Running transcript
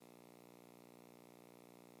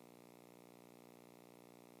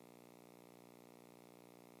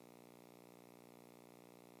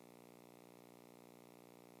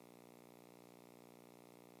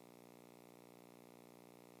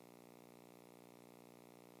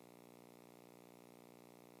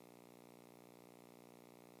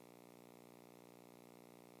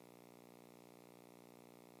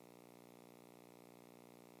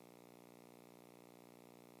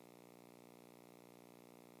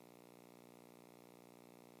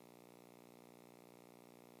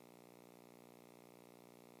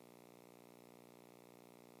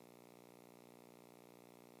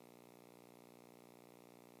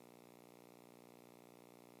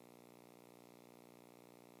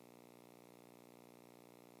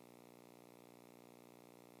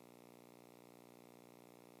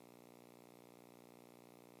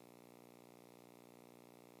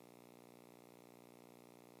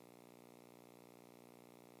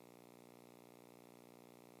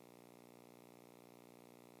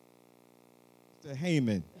Mr.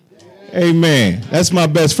 Heyman. Amen. That's my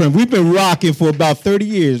best friend. We've been rocking for about 30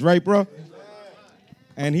 years, right, bro?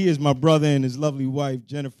 And he is my brother and his lovely wife,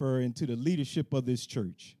 Jennifer, and to the leadership of this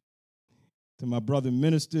church. To my brother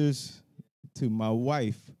ministers, to my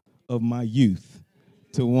wife of my youth,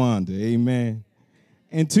 to Wanda, amen.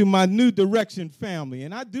 And to my New Direction family,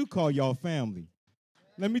 and I do call y'all family.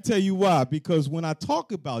 Let me tell you why, because when I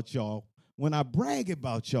talk about y'all, when I brag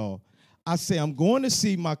about y'all, I say I'm going to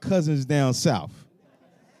see my cousins down south.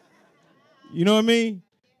 You know what I mean?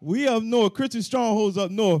 We up north, Christian Strongholds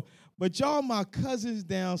up north, but y'all my cousins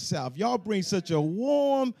down south. Y'all bring such a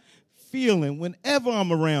warm feeling whenever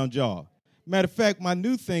I'm around y'all. Matter of fact, my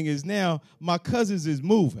new thing is now my cousins is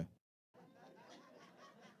moving.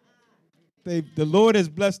 The Lord has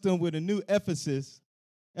blessed them with a new edifice,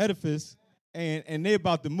 and they're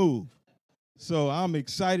about to move. So I'm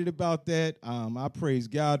excited about that. I praise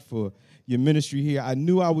God for your ministry here. I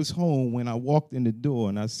knew I was home when I walked in the door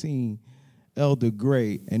and I seen Elder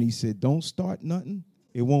Gray, and he said, "Don't start nothing.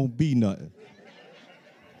 It won't be nothing."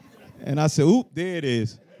 And I said, "Oop, there it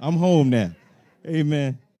is. I'm home now."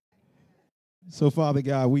 Amen. So, Father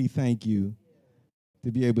God, we thank you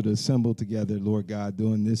to be able to assemble together, Lord God,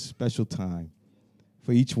 during this special time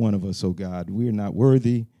for each one of us, oh God. We are not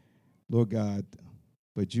worthy, Lord God,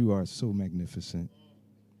 but you are so magnificent.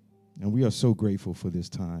 And we are so grateful for this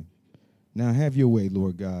time. Now have your way,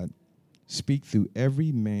 Lord God. Speak through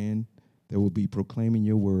every man that will be proclaiming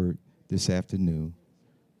your word this afternoon.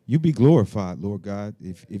 You be glorified, Lord God.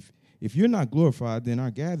 If you're not glorified, then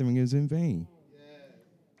our gathering is in vain.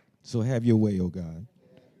 So have your way, oh God.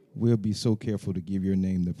 We'll be so careful to give your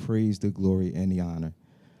name the praise, the glory, and the honor.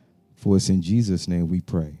 For it's in Jesus' name we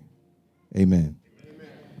pray. Amen. Amen.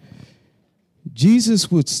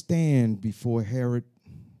 Jesus would stand before Herod,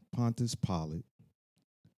 Pontius Pilate,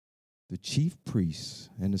 the chief priests,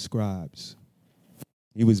 and the scribes.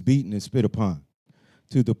 He was beaten and spit upon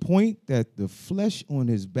to the point that the flesh on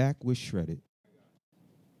his back was shredded.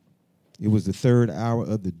 It was the third hour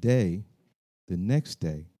of the day, the next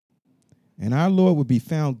day, and our Lord would be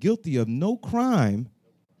found guilty of no crime,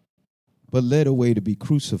 but led away to be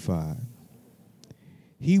crucified.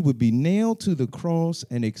 He would be nailed to the cross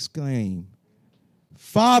and exclaim,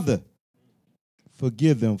 "Father,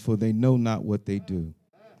 forgive them, for they know not what they do."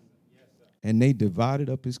 And they divided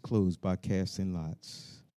up his clothes by casting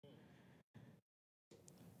lots.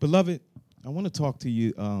 Beloved, I want to talk to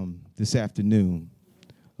you this afternoon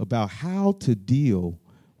about how to deal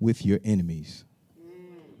with your enemies.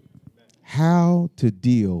 How to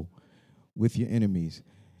deal with your enemies.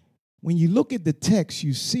 When you look at the text,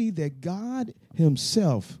 you see that God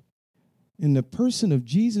himself, in the person of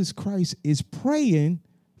Jesus Christ, is praying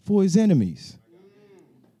for his enemies.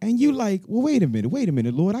 And you like, well, wait a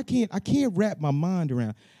minute, Lord, I can't wrap my mind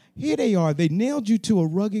around. Here they are. They nailed you to a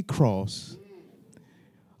rugged cross.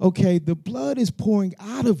 Okay, the blood is pouring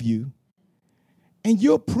out of you, and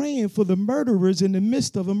you're praying for the murderers in the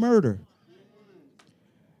midst of a murder.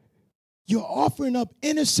 You're offering up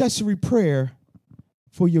intercessory prayer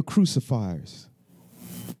for your crucifiers.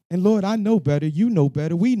 And Lord, I know better, you know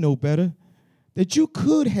better, we know better, that you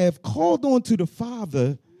could have called on to the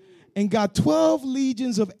Father and got 12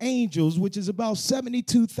 legions of angels, which is about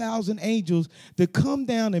 72,000 angels, to come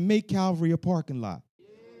down and make Calvary a parking lot.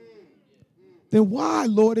 Then why,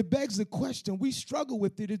 Lord? It begs the question. We struggle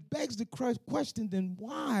with it. It begs the question, then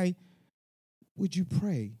why would you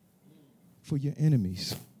pray for your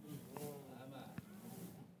enemies?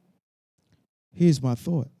 Here's my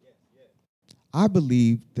thought. I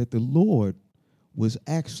believe that the Lord was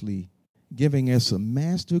actually giving us a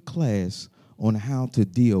master class on how to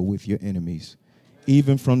deal with your enemies,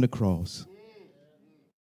 even from the cross.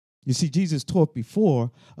 You see, Jesus taught before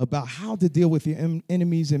about how to deal with your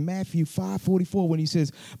enemies in Matthew 5:44 when he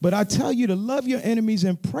says, "But I tell you to love your enemies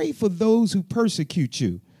and pray for those who persecute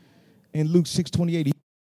you." In Luke 6:28,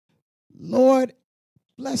 "Lord,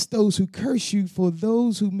 bless those who curse you, for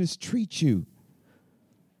those who mistreat you."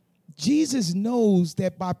 Jesus knows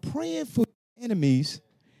that by praying for enemies,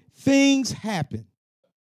 things happen.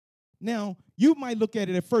 Now, you might look at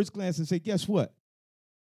it at first glance and say, guess what?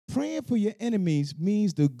 Praying for your enemies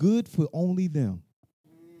means the good for only them.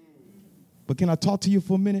 But can I talk to you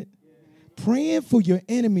for a minute? Praying for your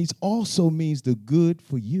enemies also means the good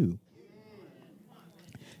for you.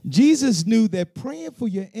 Jesus knew that praying for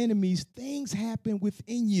your enemies, things happen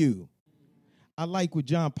within you. I like what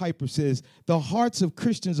John Piper says, the hearts of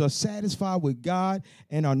Christians are satisfied with God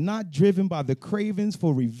and are not driven by the cravings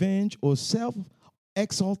for revenge or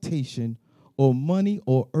self-exaltation or money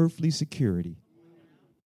or earthly security.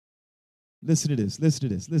 Listen to this.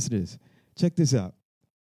 Check this out.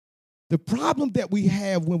 The problem that we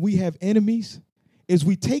have when we have enemies is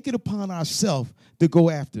we take it upon ourselves to go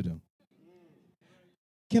after them.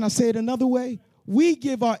 Can I say it another way? We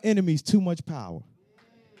give our enemies too much power.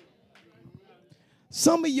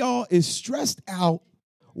 Some of y'all is stressed out,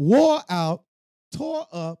 wore out, tore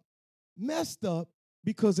up, messed up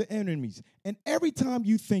because of enemies. And every time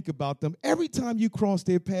you think about them, every time you cross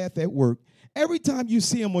their path at work, every time you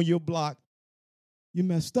see them on your block, you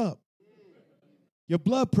messed up. Your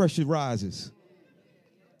blood pressure rises.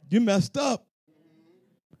 You messed up.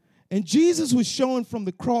 And Jesus was showing from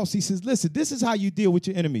the cross, he says, listen, this is how you deal with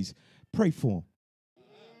your enemies. Pray for them.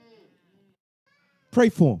 Pray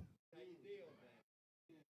for them.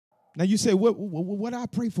 Now you say, what do I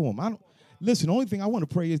pray for them? Listen, the only thing I want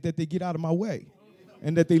to pray is that they get out of my way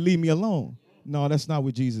and that they leave me alone. No, that's not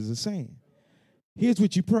what Jesus is saying. Here's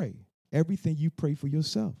what you pray. Everything you pray for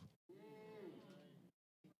yourself.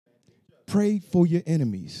 Pray for your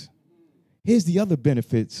enemies. Here's the other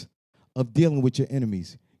benefits of dealing with your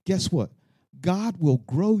enemies. Guess what? God will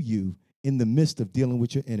grow you in the midst of dealing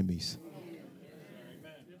with your enemies.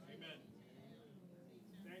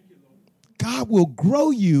 God will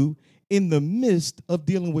grow you in the midst of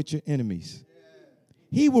dealing with your enemies.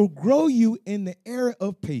 He will grow you in the area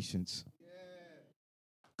of patience.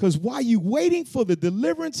 Because while you're waiting for the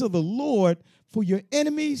deliverance of the Lord for your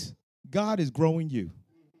enemies, God is growing you.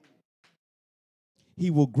 He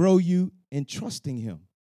will grow you in trusting him.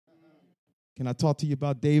 Can I talk to you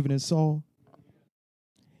about David and Saul?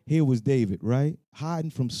 Here was David, right? Hiding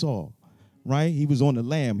from Saul, right? He was on the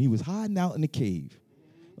lam. He was hiding out in the cave.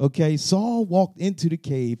 Okay, Saul walked into the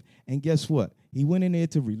cave, and guess what? He went in there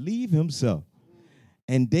to relieve himself.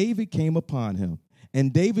 And David came upon him.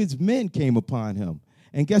 And David's men came upon him.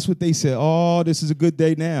 And guess what they said? Oh, this is a good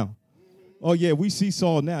day now. Oh, yeah, we see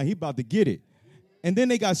Saul now. He about to get it. And then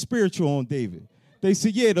they got spiritual on David. They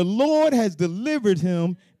said, yeah, the Lord has delivered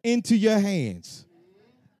him into your hands.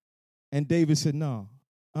 And David said, no,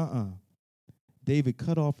 David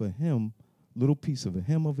cut off a little piece of a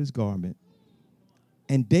hem of his garment.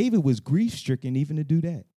 And David was grief-stricken even to do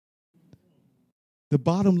that. The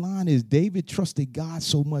bottom line is David trusted God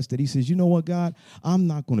so much that he says, you know what, God? I'm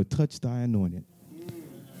not going to touch thy anointed.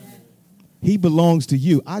 He belongs to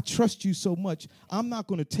you. I trust you so much. I'm not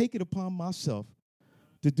going to take it upon myself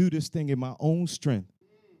to do this thing in my own strength.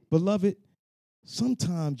 Beloved,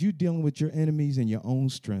 sometimes you're dealing with your enemies in your own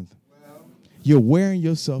strength. You're wearing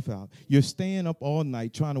yourself out. You're staying up all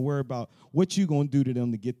night trying to worry about what you're going to do to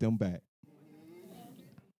them to get them back.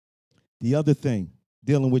 The other thing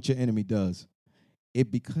dealing with your enemy does,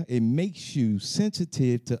 it makes you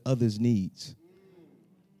sensitive to others' needs.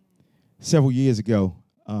 Several years ago,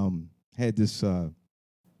 had this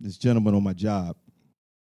gentleman on my job,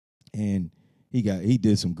 and he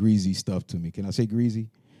did some greasy stuff to me. Can I say greasy?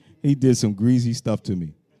 He did some greasy stuff to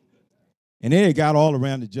me. And then it got all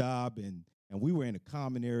around the job, and we were in a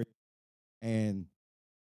common area, and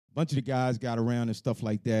a bunch of the guys got around and stuff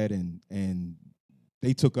like that, and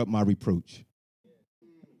they took up my reproach.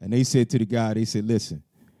 And they said to the guy, they said, listen,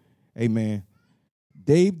 hey, man,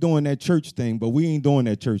 Dave doing that church thing, but we ain't doing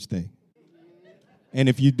that church thing. And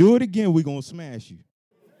if you do it again, we're going to smash you.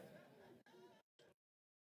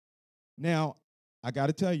 Now, I got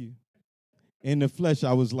to tell you, in the flesh,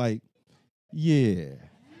 I was like, yeah,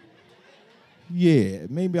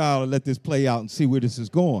 maybe I'll let this play out and see where this is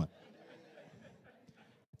going.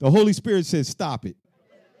 The Holy Spirit says, stop it.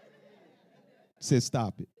 Said,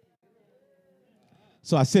 stop it.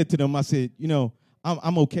 So I said to them, I said, you know,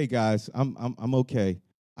 I'm okay, guys. I'm okay.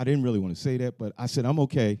 I didn't really want to say that, but I said, I'm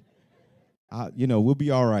okay. We'll be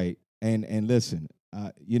all right. And listen,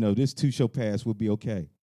 this too shall pass. We'll be okay.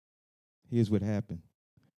 Here's what happened.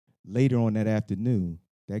 Later on that afternoon,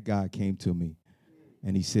 that guy came to me,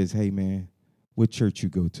 and he says, hey, man, what church you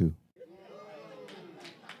go to?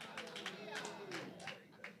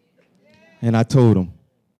 And I told him.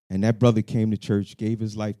 And that brother came to church, gave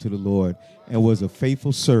his life to the Lord, and was a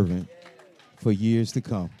faithful servant for years to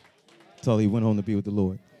come until he went home to be with the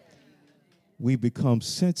Lord. We become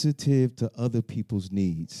sensitive to other people's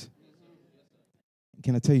needs.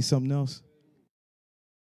 Can I tell you something else?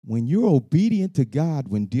 When you're obedient to God,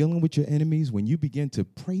 when dealing with your enemies, when you begin to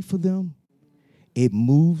pray for them, it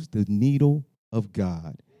moves the needle of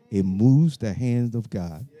God. It moves the hands of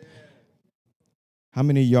God. How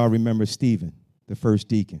many of y'all remember Stephen, the first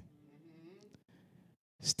deacon?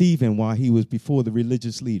 Stephen, while he was before the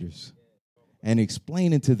religious leaders and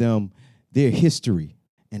explaining to them their history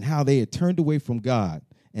and how they had turned away from God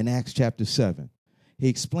in Acts chapter 7, he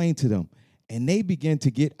explained to them, and they began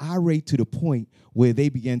to get irate to the point where they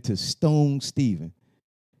began to stone Stephen.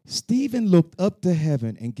 Stephen looked up to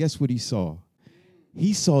heaven, and guess what he saw?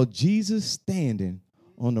 He saw Jesus standing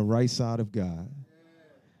on the right side of God.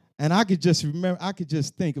 And I could just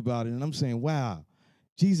think about it, and I'm saying, wow,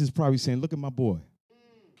 Jesus probably saying, look at my boy.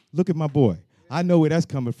 Look at my boy. I know where that's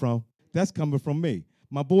coming from. That's coming from me.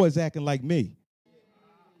 My boy's acting like me.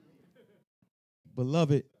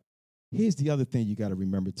 Beloved, here's the other thing you got to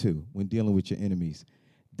remember, too, when dealing with your enemies.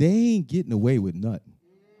 They ain't getting away with nothing.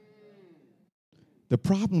 The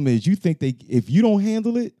problem is you think if you don't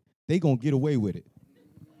handle it, they going to get away with it.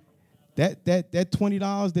 That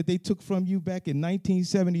 $20 that they took from you back in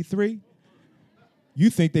 1973, you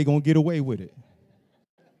think they're going to get away with it.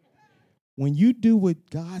 When you do what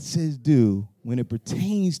God says do, when it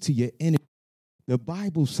pertains to your enemy, the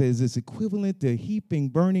Bible says it's equivalent to heaping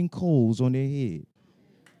burning coals on their head.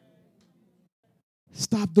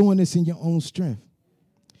 Stop doing this in your own strength.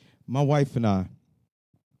 My wife and I,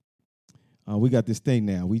 we got this thing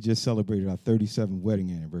now. We just celebrated our 37th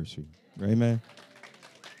wedding anniversary. Right, man?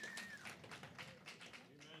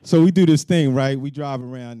 So we do this thing, right? We drive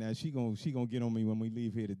around now. She gonna get on me when we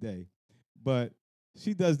leave here today. But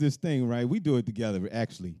she does this thing, right? We do it together,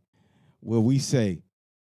 actually, where we say,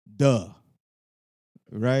 duh.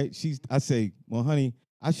 Right? I say, well, honey,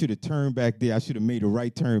 I should have turned back there. I should have made a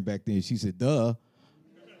right turn back there. She said, duh.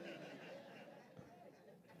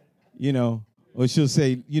 Or she'll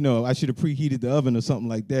say, I should have preheated the oven or something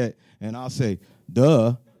like that. And I'll say,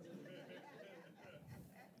 duh.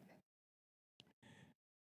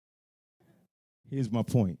 Here's my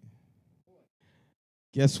point.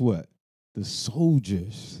 Guess what? The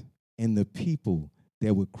soldiers and the people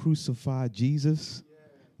that would crucify Jesus,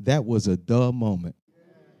 that was a duh moment.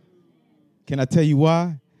 Can I tell you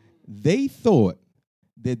why? They thought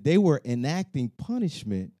that they were enacting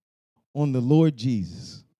punishment on the Lord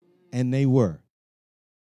Jesus, and they were.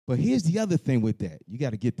 But here's the other thing with that. You got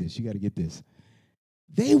to get this.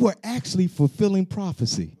 They were actually fulfilling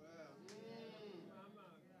prophecy.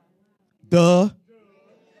 Duh.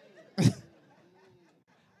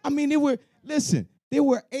 I mean, there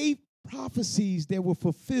were 8 prophecies that were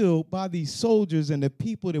fulfilled by these soldiers and the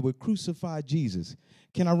people that would crucify Jesus.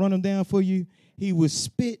 Can I run them down for you? He was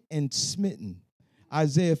spit and smitten,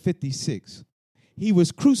 Isaiah 56. He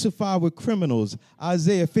was crucified with criminals,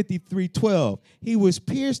 Isaiah 53:12. He was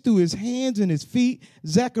pierced through his hands and his feet,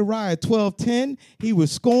 Zechariah 12:10. He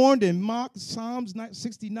was scorned and mocked, Psalms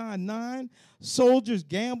 69:9. Soldiers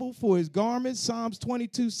gambled for his garments, Psalms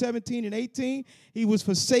 22:17 and 18. He was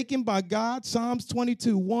forsaken by God, Psalms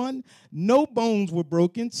 22:1. No bones were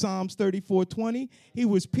broken, Psalms 34:20. He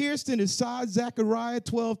was pierced in his side, Zechariah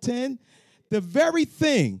 12:10. The very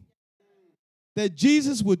thing that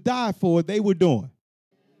Jesus would die for, they were doing.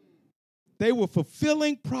 They were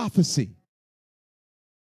fulfilling prophecy.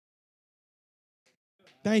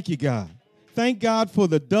 Thank you, God. Thank God for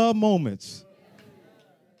the duh moments.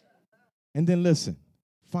 And then listen,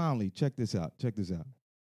 finally, check this out.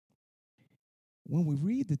 When we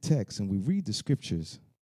read the text and we read the scriptures,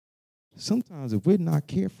 sometimes if we're not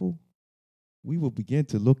careful, we will begin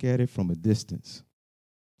to look at it from a distance.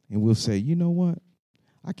 And we'll say, you know what?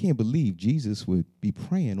 I can't believe Jesus would be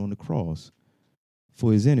praying on the cross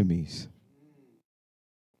for his enemies.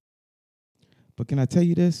 But can I tell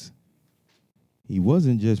you this? He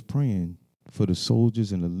wasn't just praying for the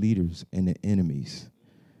soldiers and the leaders and the enemies.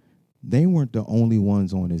 They weren't the only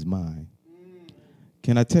ones on his mind.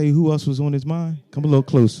 Can I tell you who else was on his mind? Come a little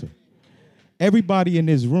closer. Everybody in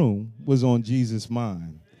this room was on Jesus'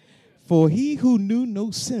 mind. For he who knew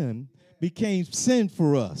no sin became sin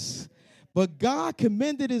for us. But God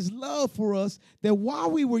commended his love for us that while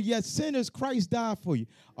we were yet sinners, Christ died for you.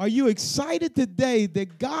 Are you excited today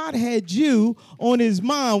that God had you on his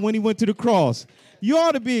mind when he went to the cross? You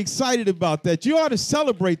ought to be excited about that. You ought to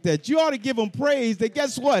celebrate that. You ought to give him praise that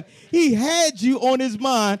guess what? He had you on his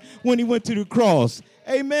mind when he went to the cross.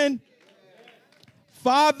 Amen.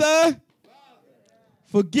 Father,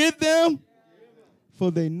 forgive them, for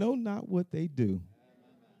they know not what they do.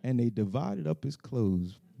 And they divided up his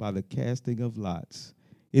clothes by the casting of lots.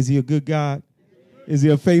 Is he a good God? Is he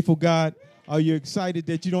a faithful God? Are you excited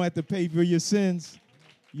that you don't have to pay for your sins?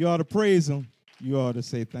 You ought to praise him. You ought to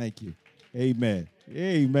say thank you. Amen.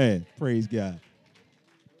 Amen. Praise God.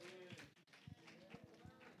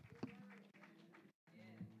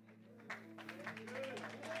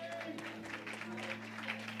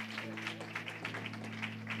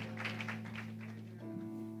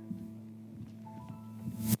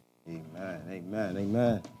 Amen. Amen.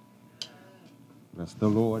 Amen. Bless the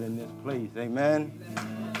Lord in this place. Amen.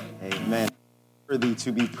 Amen. Worthy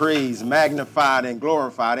to be praised, magnified, and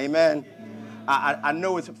glorified. Amen. I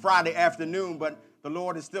know it's a Friday afternoon, but the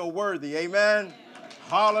Lord is still worthy. Amen.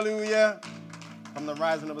 Hallelujah. From the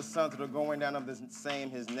rising of the sun to the going down of the same,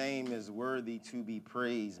 his name is worthy to be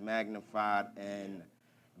praised, magnified, and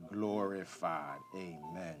glorified.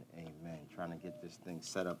 Amen. Amen. Trying to get this thing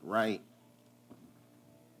set up right.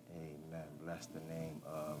 Amen. Bless the name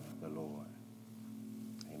of the Lord.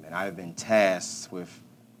 Amen. I have been tasked with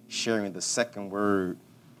sharing the second word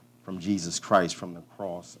from Jesus Christ from the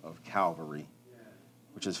cross of Calvary,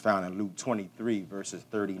 which is found in Luke 23, verses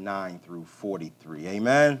 39 through 43.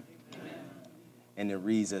 Amen? Amen. And it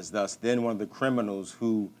reads as thus, then one of the criminals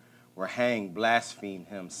who were hanged blasphemed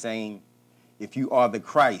him, saying, if you are the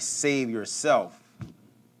Christ, save yourself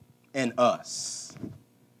and us.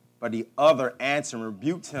 But the other answered and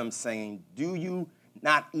rebuked him, saying, do you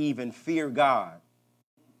not even fear God,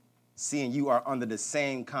 seeing you are under the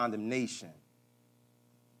same condemnation?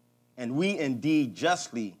 And we indeed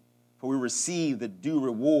justly, for we receive the due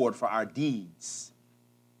reward for our deeds.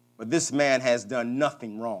 But this man has done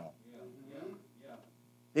nothing wrong.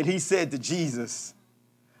 Then he said to Jesus,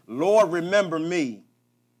 Lord, remember me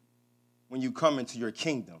when you come into your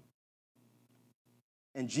kingdom.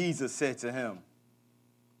 And Jesus said to him,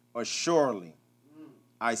 assuredly,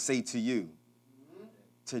 I say to you,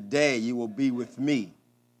 today you will be with me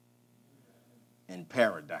in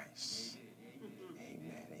paradise.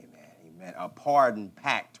 Amen, amen, amen. A pardon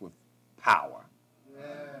packed with power.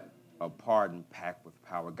 A pardon packed with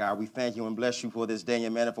power. God, we thank you and bless you for this day and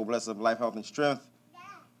your manifold blessings of life, health, and strength.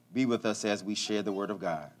 Be with us as we share the word of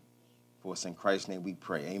God. For us in Christ's name we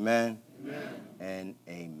pray. Amen, amen. And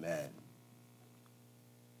amen.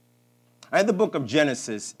 In the book of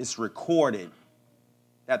Genesis, it's recorded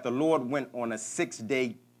that the Lord went on a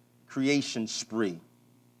 6-day creation spree.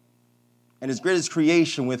 And his greatest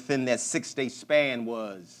creation within that 6-day span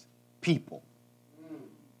was people.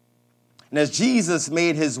 And as Jesus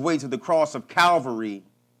made his way to the cross of Calvary,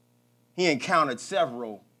 he encountered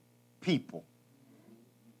several people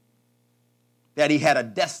that he had a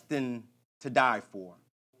destined to die for.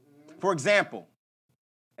 For example,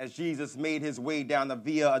 as Jesus made his way down the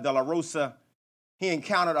Via Dolorosa, he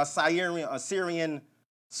encountered a Syrian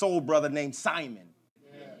soul brother named Simon,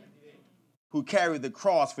 who carried the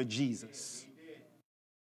cross for Jesus.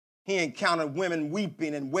 He encountered women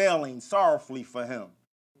weeping and wailing sorrowfully for him.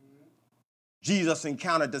 Jesus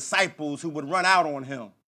encountered disciples who would run out on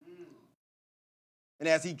him. And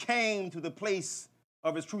as he came to the place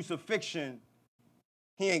of his crucifixion,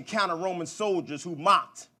 he encountered Roman soldiers who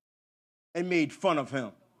mocked and made fun of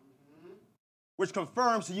him, which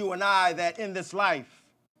confirms to you and I that in this life,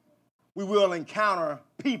 we will encounter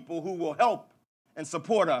people who will help and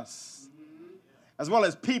support us, as well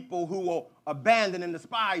as people who will abandon and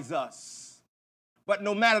despise us. But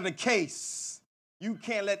no matter the case, you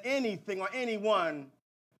can't let anything or anyone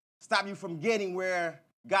stop you from getting where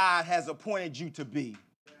God has appointed you to be.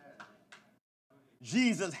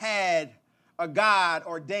 Jesus had a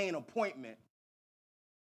God-ordained appointment.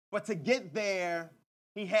 But to get there,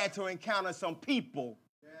 he had to encounter some people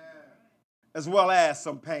as well as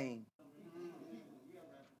some pain.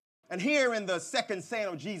 And here in the second saying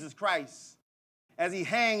of Jesus Christ, as he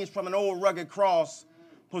hangs from an old rugged cross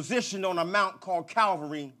positioned on a mount called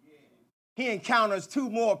Calvary, he encounters two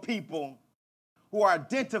more people who are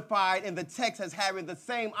identified in the text as having the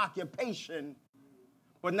same occupation,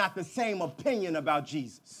 but not the same opinion about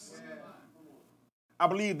Jesus. I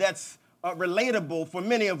believe that's relatable for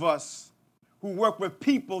many of us who work with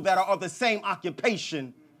people that are of the same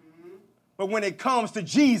occupation. But when it comes to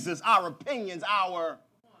Jesus, our opinions, our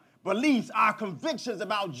beliefs, our convictions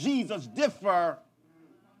about Jesus differ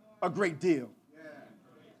a great deal.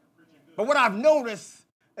 But what I've noticed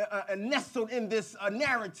nestled in this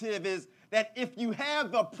narrative is that if you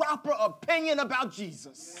have the proper opinion about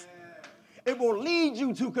Jesus, it will lead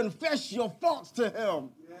you to confess your faults to him,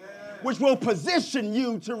 which will position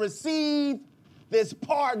you to receive this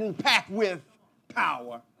pardon packed with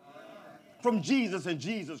power from Jesus and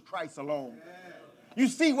Jesus Christ alone. You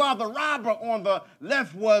see, while the robber on the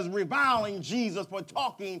left was reviling Jesus for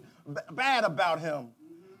talking bad about him,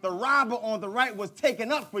 the robber on the right was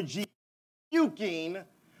taken up for Jesus, rebuking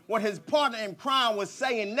what his partner in crime was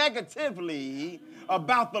saying negatively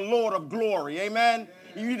about the Lord of glory. Amen?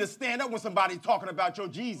 You need to stand up when somebody's talking about your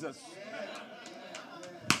Jesus.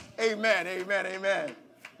 Amen, amen, amen.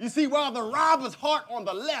 You see, while the robber's heart on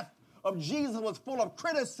the left of Jesus was full of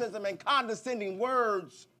criticism and condescending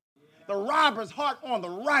words, the robber's heart on the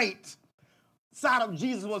right side of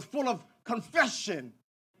Jesus was full of confession,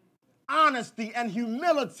 honesty, and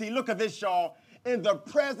humility. Look at this, y'all. In the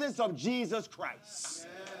presence of Jesus Christ.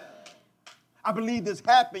 I believe this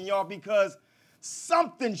happened, y'all, because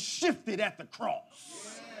something shifted at the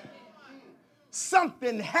cross.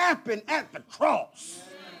 Something happened at the cross.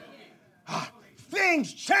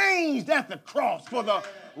 Things changed at the cross for the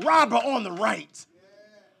robber on the right.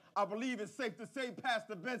 I believe it's safe to say,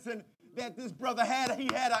 Pastor Benson, that this brother had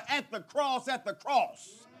a at the cross,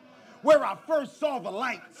 where I first saw the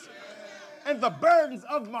light, and the burdens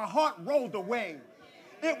of my heart rolled away.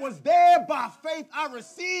 It was there by faith I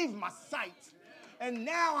received my sight, and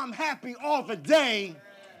now I'm happy all the day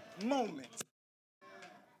moment.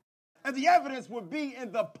 And the evidence would be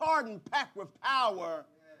in the pardon packed with power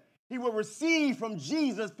he will receive from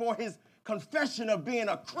Jesus for his confession of being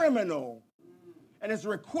a criminal and his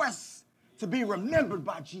request to be remembered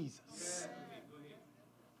by Jesus.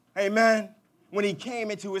 Amen. When he came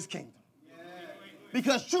into his kingdom.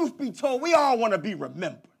 Because truth be told, we all want to be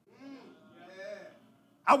remembered.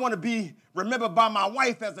 I want to be remembered by my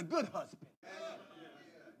wife as a good husband.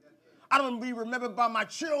 I want to be remembered by my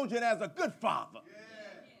children as a good father.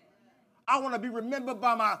 I want to be remembered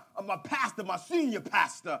by my pastor, my senior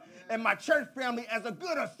pastor, and my church family as a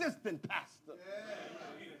good assistant pastor.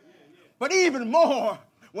 But even more,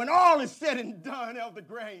 when all is said and done, Elder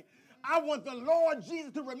Gray, I want the Lord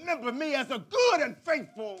Jesus to remember me as a good and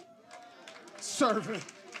faithful servant.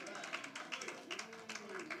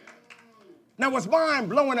 Now, what's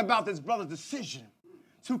mind-blowing about this brother's decision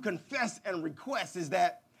to confess and request is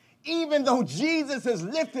that even though Jesus is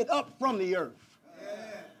lifted up from the earth,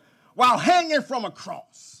 while hanging from a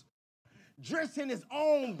cross, drenched in his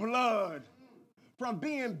own blood from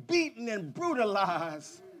being beaten and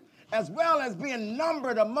brutalized, as well as being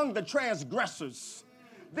numbered among the transgressors,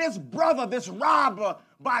 this brother, this robber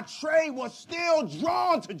by trade, was still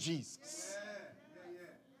drawn to Jesus.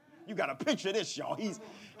 You got to picture this, y'all. He's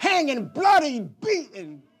hanging, bloody,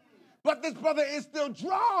 beaten, but this brother is still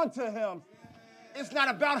drawn to him. It's not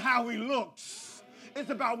about how he looks. It's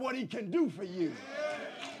about what he can do for you.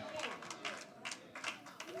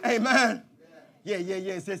 Amen.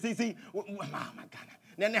 Yeah. See. Oh, my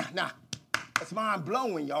God. Now. It's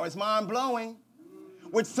mind-blowing, y'all. It's mind-blowing.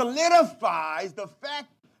 Which solidifies the fact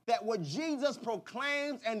that what Jesus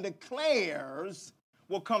proclaims and declares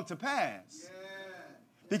will come to pass.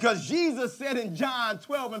 Because Jesus said in John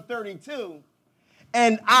 12:32,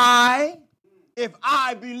 and if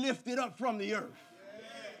I be lifted up from the earth,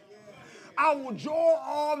 I will draw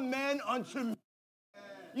all men unto me.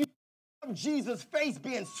 You see Jesus' face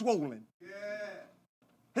being swollen,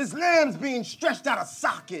 his limbs being stretched out of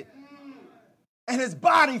socket, and his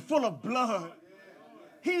body full of blood.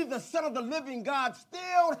 He, the Son of the living God,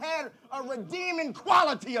 still had a redeeming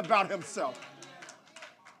quality about himself.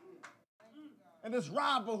 And this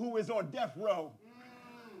robber who is on death row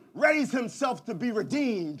readies himself to be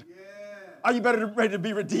redeemed. Are you ready to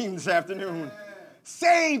be redeemed this afternoon?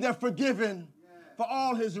 Saved and forgiven for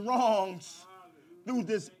all his wrongs through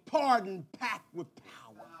this pardon packed with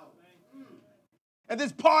power. And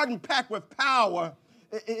this pardon packed with power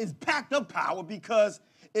is packed of power because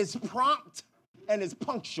it's prompt and it's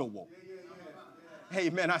punctual.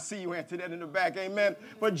 Amen. I see you answer that in the back. Amen.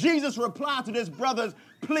 But Jesus' reply to this brother's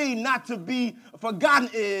plea not to be forgotten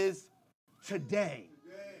is today.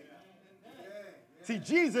 See,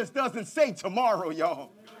 Jesus doesn't say tomorrow,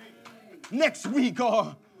 y'all. Next week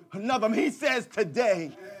or another. He says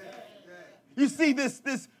today. You see, this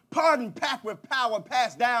pardon packed with power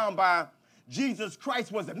passed down by Jesus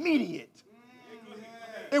Christ was immediate.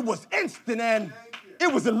 It was instant and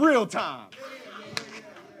it was in real time.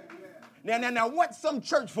 Now, what some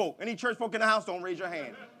church folk, any church folk in the house, don't raise your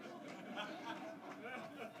hand.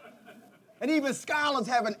 And even scholars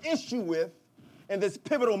have an issue with, in this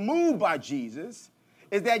pivotal move by Jesus,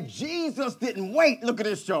 is that Jesus didn't wait, look at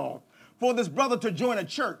this, y'all, for this brother to join a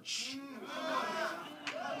church.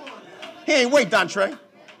 He ain't wait, Dontre.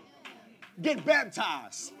 Get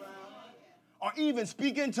baptized. Or even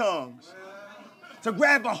speak in tongues. To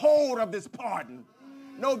grab a hold of this pardon.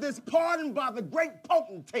 No, this pardon by the great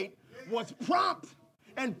potentate was prompt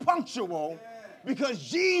and punctual because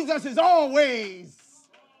Jesus is always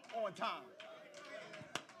on time.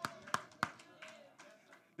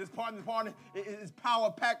 This pardon is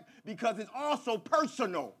power-packed because it's also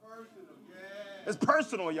personal. It's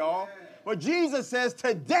personal, y'all. But Jesus says,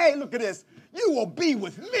 today, look at this, you will be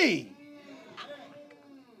with me.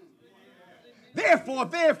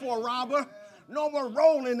 Therefore, robber, no more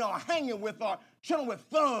rolling or hanging with or chilling with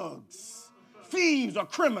thugs, thieves, or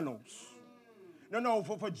criminals. No,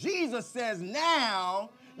 for Jesus says, now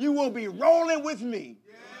you will be rolling with me.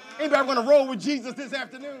 Anybody going to roll with Jesus this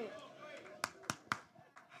afternoon?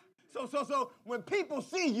 So when people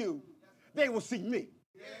see you, they will see me.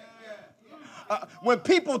 When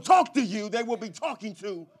people talk to you, they will be talking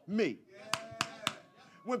to me.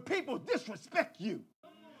 When people disrespect you,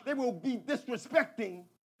 they will be disrespecting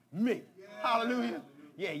me. Hallelujah.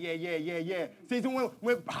 Yeah. See, so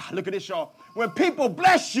look at this, y'all. When people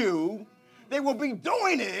bless you, they will be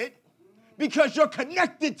doing it because you're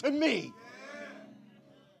connected to me.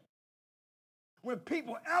 When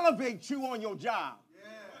people elevate you on your job,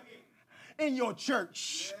 in your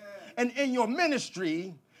church, and in your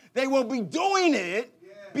ministry, they will be doing it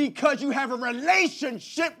because you have a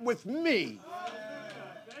relationship with me.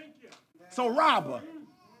 So robber,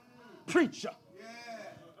 preacher,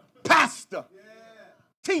 pastor,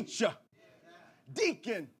 teacher,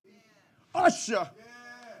 deacon, usher,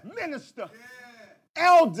 minister,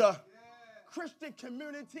 elder, Christian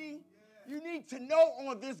community, you need to know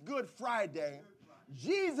on this Good Friday,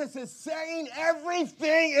 Jesus is saying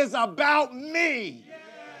everything is about me.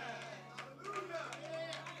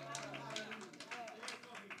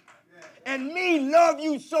 And me love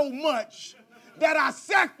you so much that I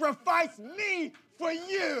sacrifice me for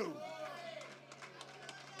you.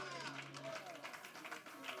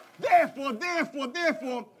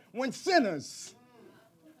 Therefore, when sinners,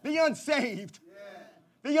 the unsaved,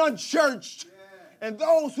 the unchurched, and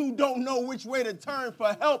those who don't know which way to turn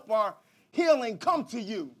for help or healing come to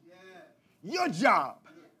you, your job,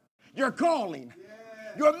 your calling,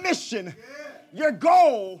 your mission, your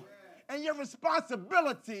goal, and your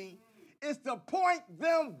responsibility is to point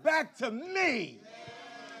them back to me.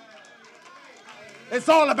 It's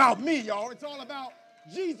all about me, y'all. It's all about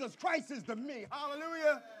Jesus Christ is the me.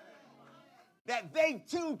 Hallelujah. That they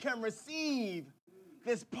too can receive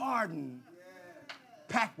this pardon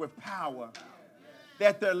packed with power.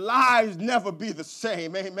 That their lives never be the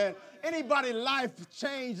same. Amen. Anybody life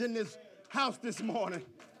changed in this house this morning?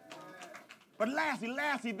 But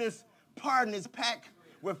lastly, this pardon is packed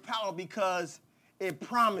with power because it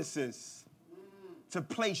promises to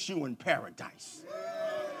place you in paradise.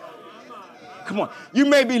 Come on. You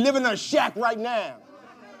may be living in a shack right now.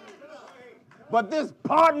 But this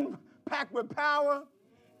pardon packed with power,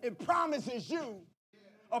 it promises you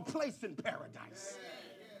a place in paradise.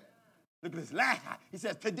 Look at this. He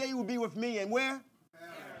says, today you will be with me in where?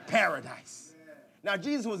 Paradise. Now,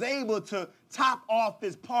 Jesus was able to top off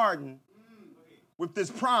this pardon with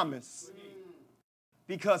this promise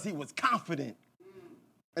because he was confident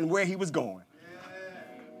in where he was going.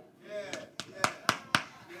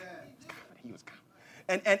 He was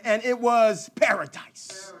confident. And it was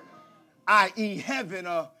paradise, i.e. heaven,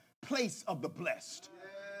 a place of the blessed.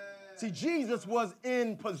 See, Jesus was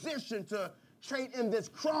in position to trade in this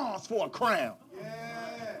cross for a crown.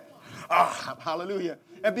 Hallelujah.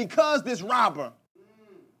 And because this robber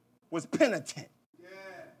was penitent,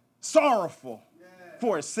 sorrowful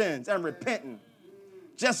for his sins, and repentant,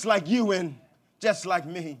 just like you and just like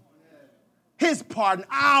me, his pardon,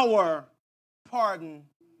 our pardon,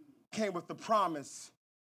 came with the promise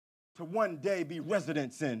to one day be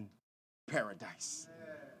residents in paradise.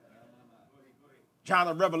 John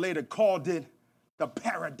the Revelator called it the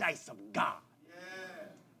paradise of God.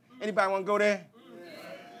 Anybody want to go there?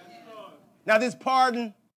 Now, this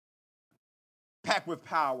pardon, packed with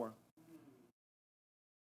power,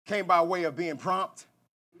 came by way of being prompt,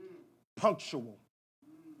 punctual,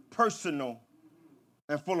 personal,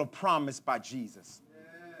 and full of promise by Jesus.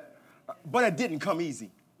 But it didn't come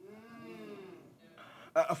easy.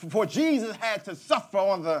 For Jesus had to suffer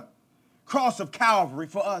on the cross of Calvary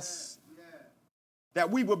for us, that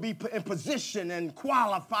we would be in position and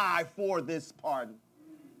qualified for this pardon.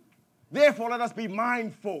 Therefore, let us be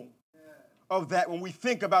mindful of that when we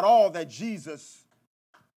think about all that Jesus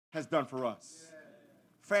has done for us.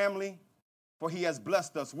 Family, for he has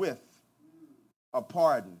blessed us with a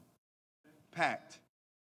pardon packed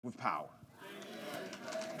with power.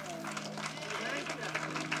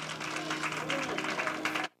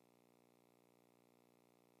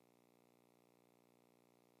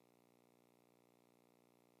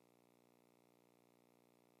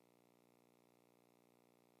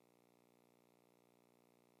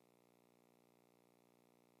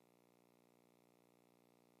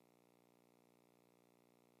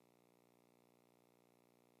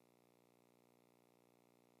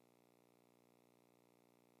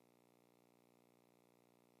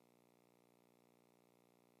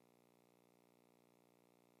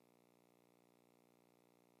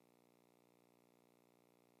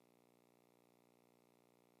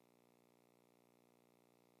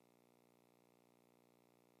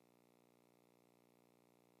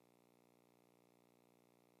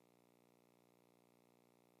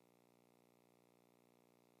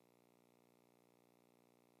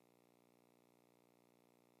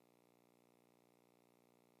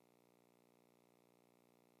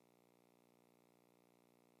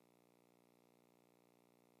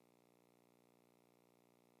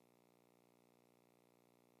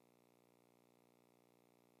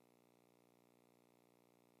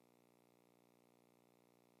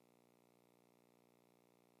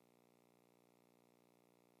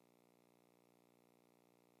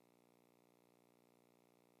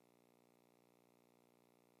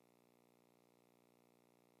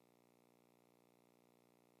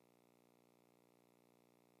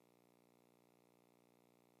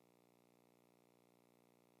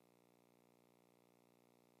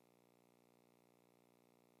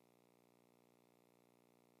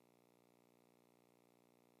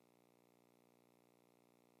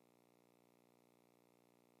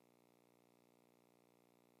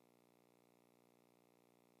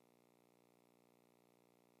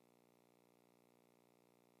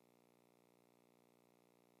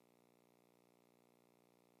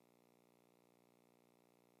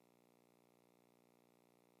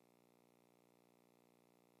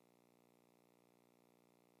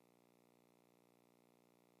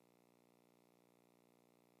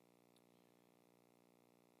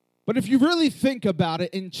 But if you really think about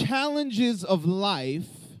it, in challenges of life,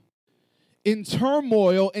 in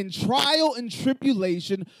turmoil, in trial and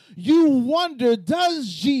tribulation, you wonder, does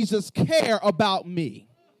Jesus care about me?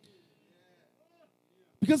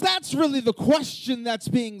 Because that's really the question that's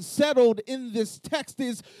being settled in this text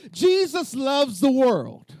is, Jesus loves the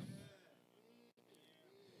world.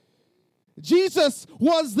 Jesus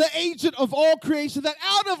was the agent of all creation that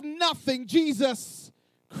out of nothing Jesus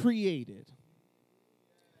created.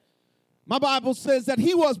 My Bible says that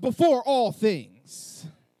he was before all things.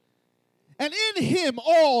 And in him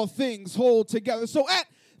all things hold together. So at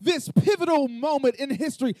this pivotal moment in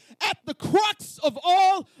history, at the crux of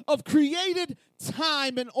all of created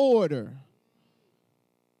time and order,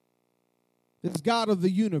 this God of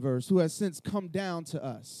the universe who has since come down to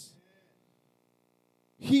us.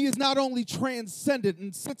 He is not only transcendent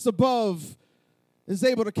and sits above, is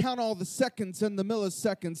able to count all the seconds and the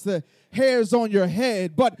milliseconds, the hairs on your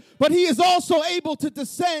head, but he is also able to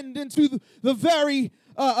descend into the very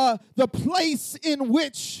the place in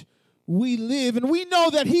which we live. And we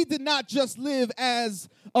know that he did not just live as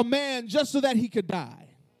a man just so that he could die.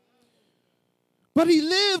 But he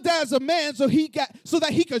lived as a man so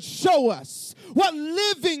that he could show us what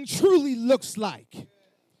living truly looks like.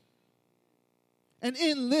 And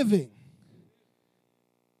in living,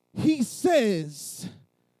 he says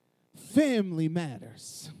family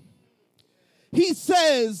matters. He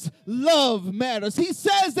says love matters. He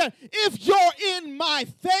says that if you're in my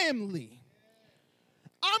family,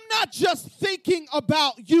 I'm not just thinking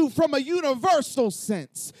about you from a universal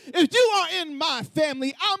sense. If you are in my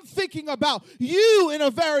family, I'm thinking about you in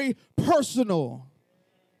a very personal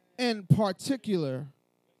and particular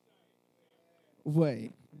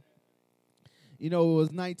way. You know, it was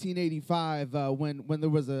 1985 when there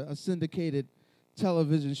was a syndicated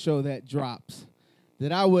television show that dropped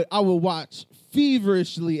that I would watch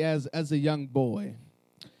feverishly as a young boy.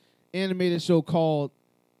 Animated show called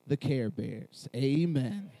The Care Bears.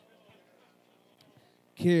 Amen.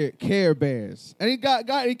 Care Bears. Any got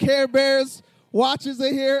any Care Bears watchers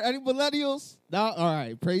in here? Any millennials? No? All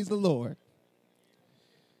right. Praise the Lord.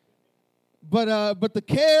 But the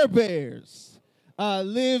Care Bears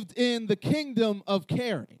lived in the kingdom of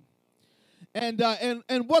caring. And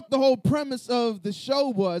what the whole premise of the show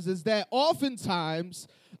was is that oftentimes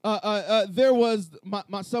there was,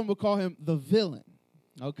 my son would call him the villain,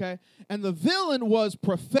 okay? And the villain was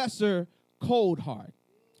Professor Coldheart.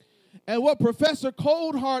 And what Professor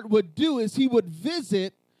Coldheart would do is he would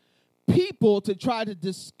visit people to try to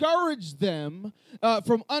discourage them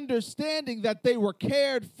from understanding that they were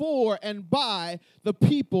cared for and by the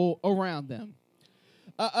people around them.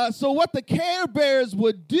 So what the Care Bears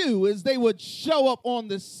would do is they would show up on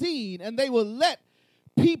the scene and they would let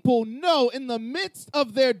people know in the midst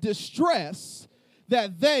of their distress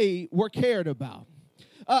that they were cared about.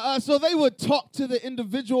 So they would talk to the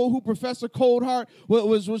individual who Professor Coldheart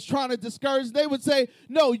was trying to discourage. They would say,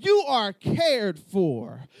 no, you are cared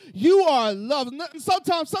for. You are loved. And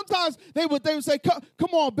sometimes they would say,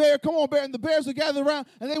 come on, bear. And the bears would gather around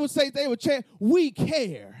and they would chant, we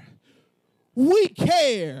care. We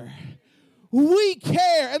care. We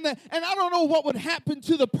care. And I don't know what would happen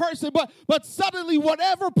to the person, but suddenly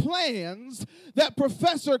whatever plans that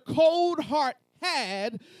Professor Coldheart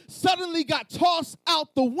had suddenly got tossed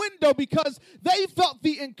out the window because they felt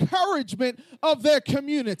the encouragement of their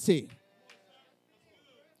community.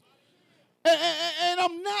 And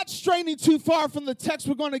I'm not straying too far from the text.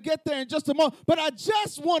 We're going to get there in just a moment. But I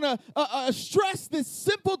just want to stress this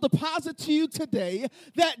simple deposit to you today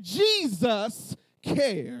that Jesus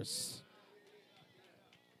cares.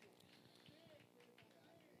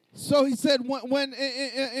 So he said when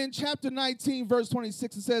in chapter 19, verse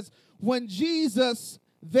 26, it says, when Jesus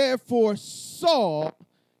therefore saw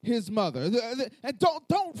his mother. And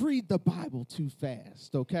don't read the Bible too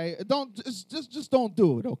fast, okay? Just don't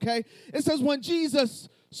do it, okay? It says when Jesus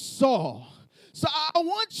saw. So I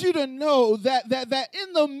want you to know that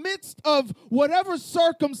in the midst of whatever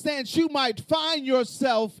circumstance you might find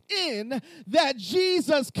yourself in, that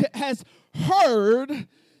Jesus has heard,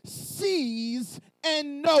 sees,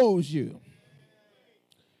 and knows you.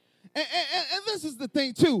 And this is the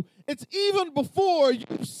thing, too. It's even before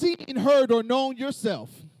you've seen, heard, or known yourself.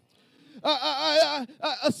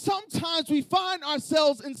 Sometimes we find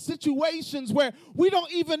ourselves in situations where we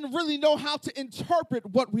don't even really know how to interpret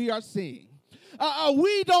what we are seeing.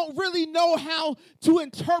 We don't really know how to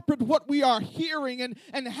interpret what we are hearing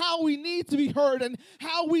and how we need to be heard and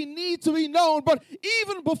how we need to be known. But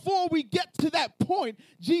even before we get to that point,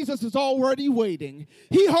 Jesus is already waiting.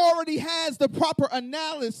 He already has the proper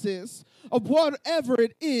analysis of whatever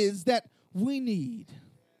it is that we need.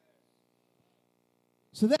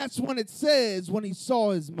 So that's when it says, when he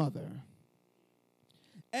saw his mother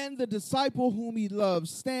and the disciple whom he loved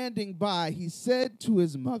standing by, he said to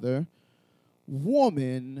his mother,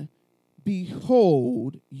 "Woman,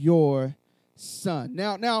 behold your son."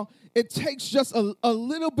 Now it takes just a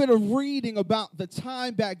little bit of reading about the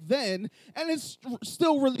time back then, and it's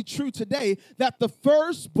still really true today, that the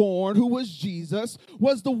firstborn, who was Jesus,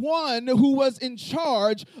 was the one who was in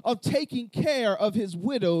charge of taking care of his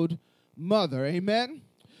widowed mother. Amen?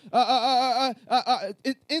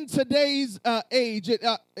 In today's age,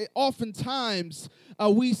 oftentimes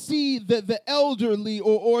we see the elderly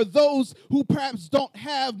or those who perhaps don't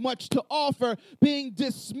have much to offer being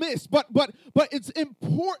dismissed. But it's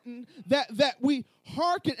important that we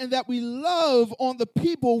hearken and that we love on the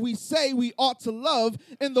people we say we ought to love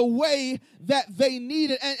in the way that they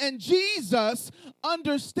need it. And Jesus,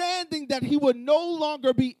 understanding that he would no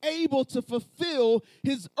longer be able to fulfill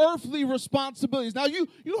his earthly responsibilities. Now, you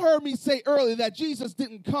heard me say earlier that Jesus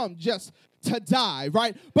didn't come just to die,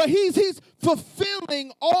 right? But he's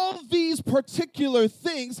fulfilling all these particular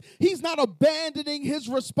things. He's not abandoning his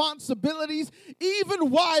responsibilities. Even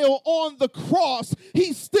while on the cross,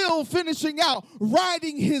 he's still finishing out,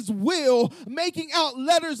 writing his will, making out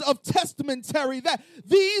letters of testamentary, that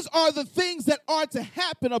these are the things that are to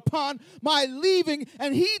happen upon my leaving.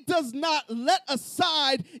 And he does not let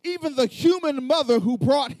aside even the human mother who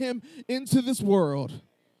brought him into this world.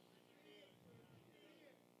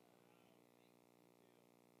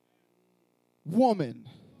 Woman,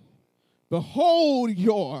 behold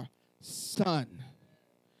your son.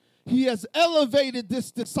 He has elevated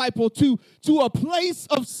this disciple to a place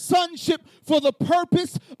of sonship for the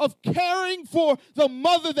purpose of caring for the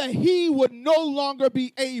mother that he would no longer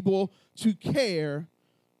be able to care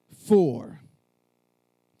for.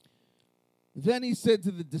 Then he said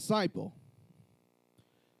to the disciple,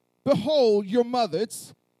 "Behold your mother."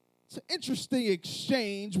 It's an interesting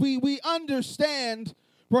exchange. We understand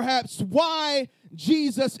perhaps why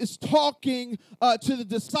Jesus is talking to the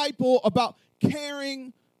disciple about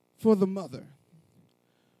caring for the mother.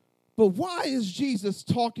 But why is Jesus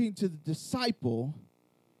talking to the disciple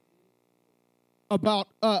about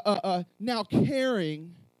now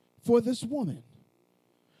caring for this woman?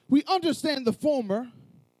 We understand the former,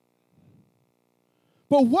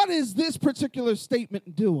 but what is this particular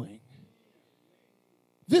statement doing?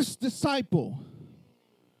 This disciple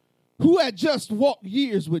who had just walked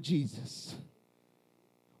years with Jesus,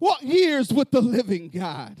 walked years with the living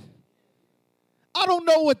God. I don't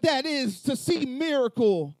know what that is to see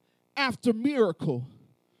miracle after miracle,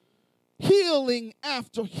 healing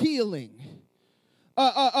after healing,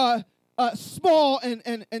 small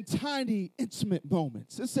and tiny intimate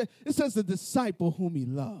moments. It says the disciple whom he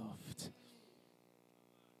loved.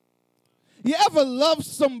 You ever love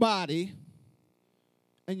somebody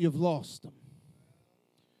and you've lost them?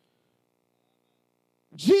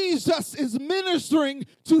 Jesus is ministering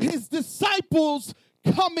to his disciples'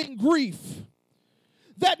 coming grief.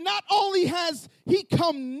 That not only has he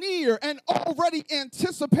come near and already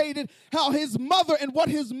anticipated how his mother and what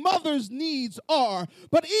his mother's needs are,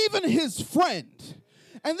 but even his friend.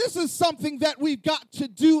 And this is something that we've got to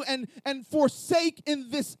do and forsake in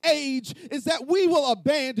this age, is that we will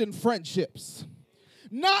abandon friendships.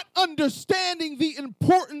 Not understanding the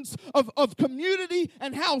importance of community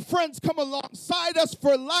and how friends come alongside us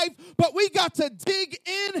for life, but we got to dig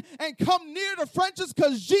in and come near to friendships,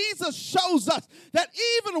 because Jesus shows us that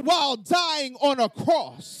even while dying on a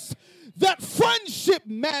cross, that friendship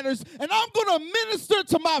matters. And I'm going to minister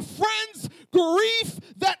to my friends' grief,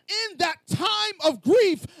 that in that time of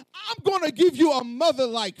grief, I'm going to give you a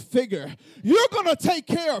mother-like figure. You're going to take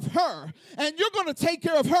care of her, and you're going to take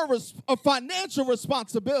care of her financial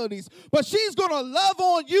responsibilities, but she's going to love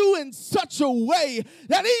on you in such a way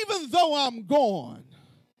that even though I'm gone,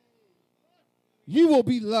 you will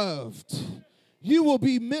be loved. You will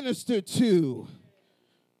be ministered to.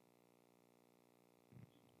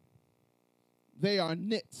 They are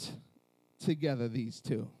knit together, these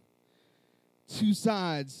two. Two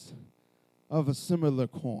sides of a similar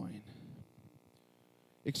coin.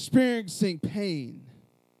 Experiencing pain,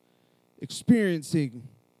 experiencing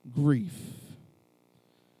grief.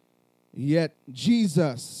 Yet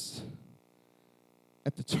Jesus,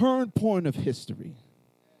 at the turn point of history,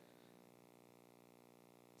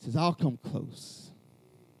 says, I'll come close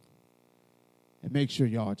and make sure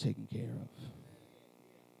y'all are taken care of.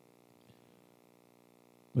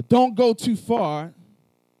 But don't go too far.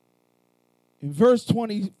 In verse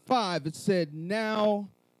 25, it said, now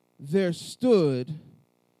there stood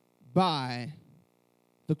by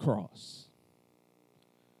the cross.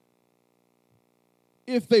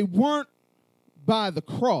 If they weren't by the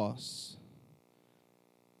cross,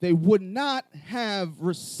 they would not have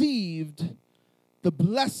received the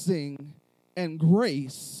blessing and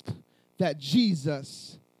grace that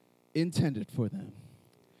Jesus intended for them.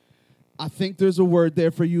 I think there's a word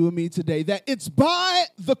there for you and me today, that it's by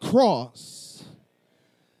the cross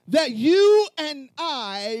that you and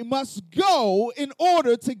I must go in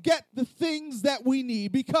order to get the things that we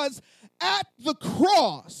need. Because at the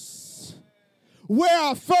cross, where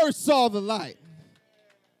I first saw the light.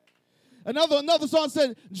 Another song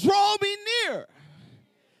said, draw me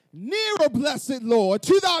nearer, blessed Lord,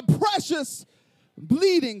 to thy precious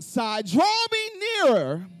bleeding side. Draw me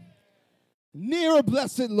nearer,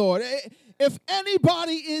 blessed Lord. If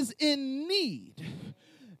anybody is in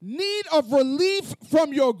need of relief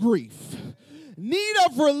from your grief, need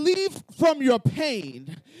of relief from your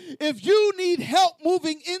pain, if you need help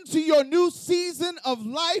moving into your new season of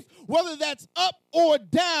life, whether that's up or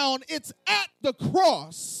down, it's at the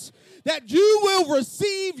cross that you will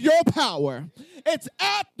receive your power. It's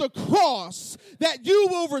at the cross that you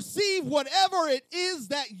will receive whatever it is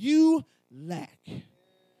that you lack.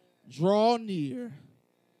 Draw near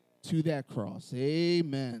to that cross.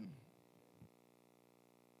 Amen.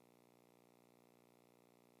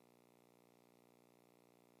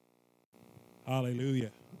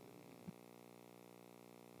 Hallelujah.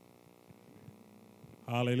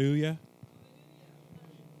 Hallelujah.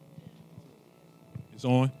 It's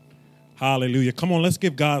on. Hallelujah. Come on, let's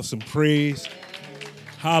give God some praise.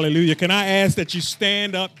 Hallelujah. Can I ask that you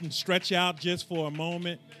stand up and stretch out just for a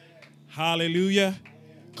moment? Hallelujah.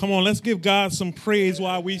 Come on, let's give God some praise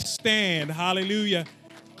while we stand. Hallelujah.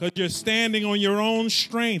 Because you're standing on your own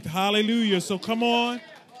strength. Hallelujah. So come on.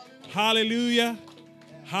 Hallelujah.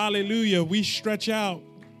 Hallelujah. We stretch out.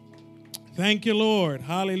 Thank you, Lord.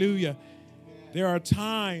 Hallelujah. There are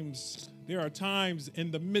times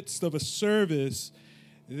in the midst of a service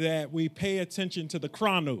that we pay attention to the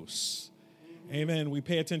chronos. Amen. We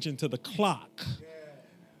pay attention to the clock.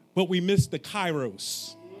 But we miss the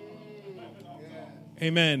kairos.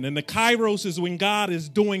 Amen. And the kairos is when God is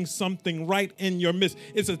doing something right in your midst.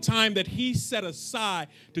 It's a time that he set aside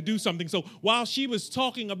to do something. So while she was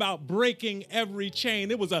talking about breaking every chain,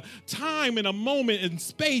 there was a time and a moment and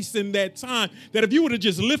space in that time that if you were to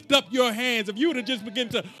just lift up your hands, if you were to just begin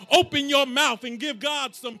to open your mouth and give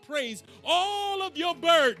God some praise, all of your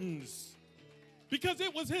burdens, because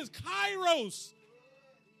it was his kairos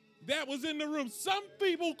that was in the room. Some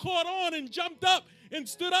people caught on and jumped up and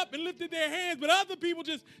stood up and lifted their hands, but other people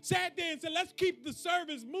just sat there and said, let's keep the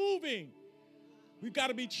service moving. We've got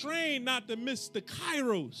to be trained not to miss the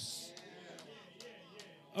kairos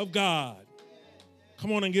of God.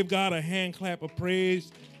 Come on and give God a hand clap of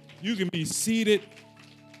praise. You can be seated.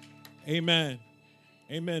 Amen.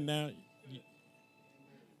 Amen. Now,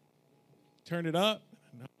 turn it up.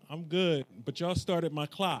 I'm good, but y'all started my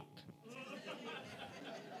clock.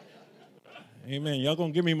 Amen. Y'all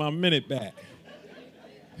gonna give me my minute back.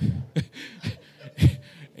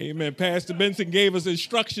 Amen. Pastor Benson gave us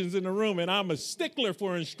instructions in the room, and I'm a stickler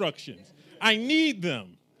for instructions. I need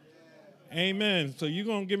them. Amen. So you're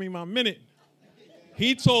going to give me my minute.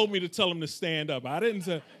 He told me to tell him to stand up. I didn't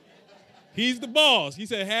say. He's the boss. He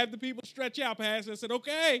said, have the people stretch out, Pastor. I said,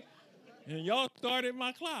 okay. And y'all started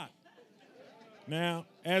my clock. Now,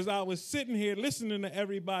 as I was sitting here listening to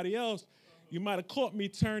everybody else, you might have caught me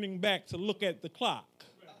turning back to look at the clock.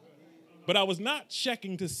 But I was not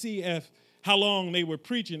checking to see how long they were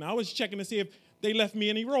preaching. I was checking to see if they left me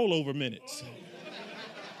any rollover minutes.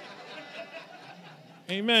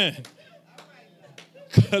 Amen.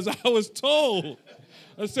 Because I was told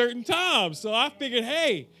a certain time. So I figured,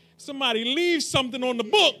 hey, somebody leaves something on the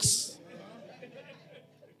books.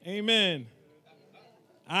 Amen.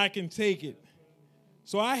 I can take it.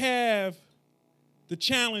 So I have the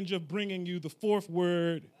challenge of bringing you the fourth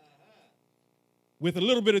word with a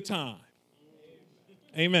little bit of time.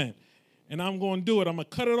 Amen. And I'm going to do it. I'm going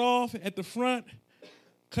to cut it off at the front,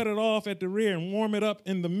 cut it off at the rear, and warm it up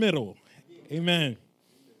in the middle. Amen.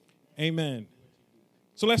 Amen.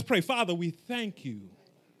 So let's pray. Father, we thank you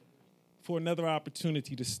for another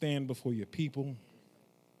opportunity to stand before your people.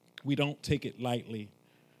 We don't take it lightly,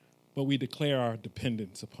 but we declare our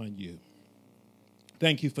dependence upon you.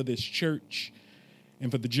 Thank you for this church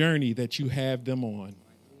and for the journey that you have them on.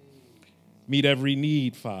 Meet every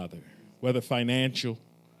need, Father, whether financial,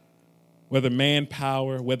 whether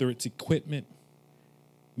manpower, whether it's equipment.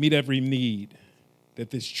 Meet every need that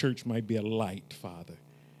this church might be a light, Father,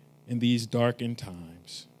 in these darkened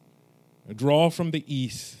times. Draw from the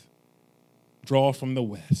east, draw from the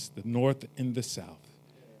west, the north and the south.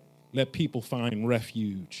 Let people find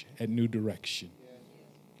refuge at New Direction.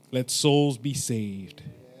 Let souls be saved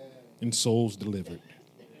and souls delivered.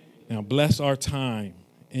 Now bless our time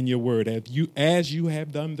in your word as you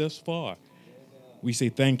have done thus far. We say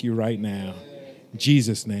thank you right now. In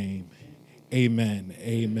Jesus' name, amen,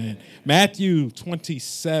 amen. Matthew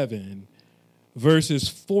 27, verses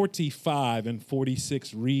 45 and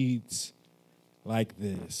 46 reads like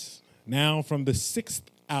this. Now from the 6th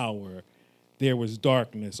hour there was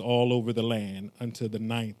darkness all over the land until the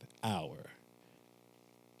 9th hour.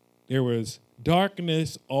 There was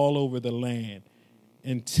darkness all over the land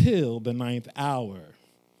until the 9th hour.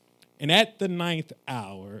 And at the 9th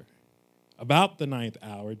hour, about the 9th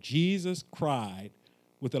hour, Jesus cried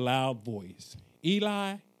with a loud voice,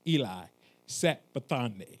 Eli, Eli,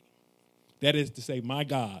 sabachthani. That is to say, my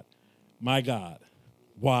God,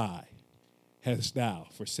 why hast thou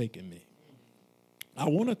forsaken me? I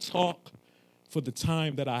want to talk for the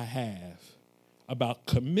time that I have about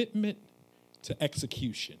commitment to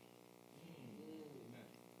execution.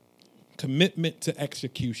 Commitment to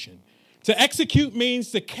execution. To execute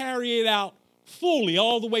means to carry it out fully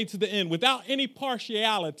all the way to the end without any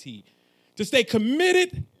partiality. To stay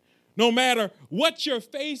committed no matter what you're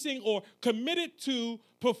facing or committed to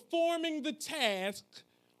performing the task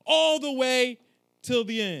all the way till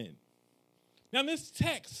the end. Now this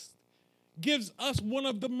text gives us one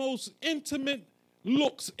of the most intimate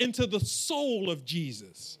looks into the soul of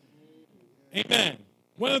Jesus. Amen.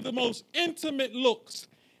 One of the most intimate looks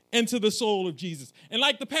into the soul of Jesus. And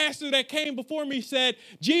like the pastor that came before me said,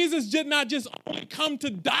 Jesus did not just only come to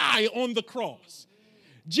die on the cross.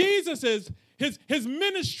 Jesus' his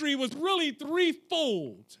ministry was really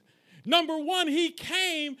threefold. Number one, he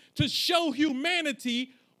came to show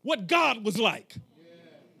humanity what God was like.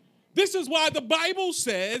 This is why the Bible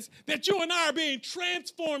says that you and I are being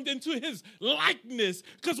transformed into his likeness,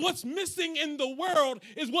 because what's missing in the world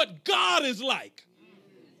is what God is like.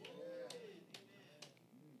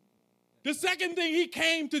 The second thing he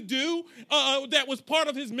came to do that was part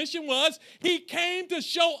of his mission was he came to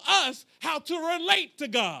show us how to relate to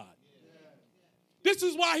God. This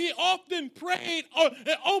is why he often prayed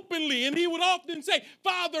openly, and he would often say,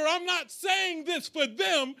 Father, I'm not saying this for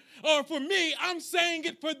them or for me. I'm saying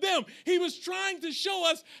it for them. He was trying to show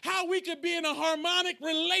us how we could be in a harmonic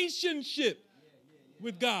relationship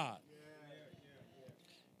with God.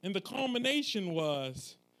 And the culmination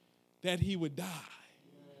was that he would die.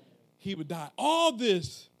 He would die. All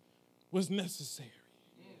this was necessary.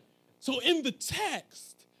 So in the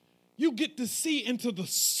text, you get to see into the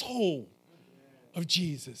soul of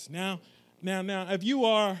Jesus. Now, if you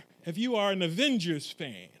are an Avengers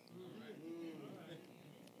fan,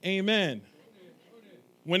 amen.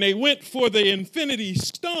 When they went for the Infinity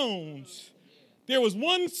Stones, there was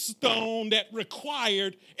one stone that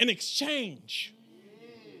required an exchange.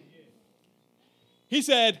 He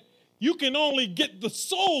said, you can only get the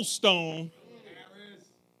soul stone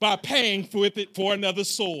by paying for it for another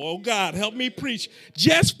soul. Oh, God, help me preach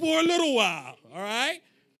just for a little while, all right?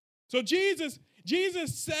 So Jesus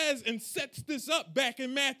says and sets this up back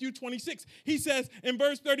in Matthew 26. He says in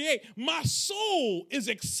verse 38, my soul is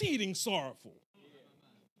exceeding sorrowful,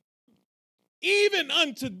 even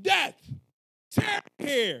unto death. Tarry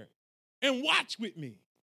here and watch with me.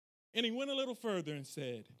 And he went a little further and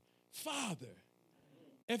said, Father,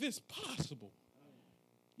 if it's possible,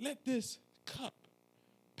 let this cup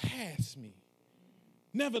pass me.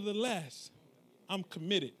 Nevertheless, I'm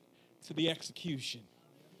committed to the execution.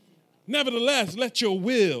 Nevertheless, let your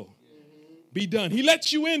will be done. He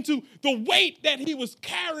lets you into the weight that he was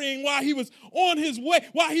carrying while he was on his way,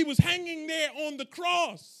 while he was hanging there on the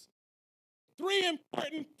cross. 3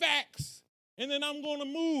 important facts, and then I'm going to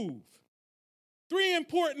move. 3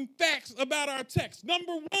 important facts about our text.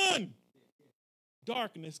 Number 1,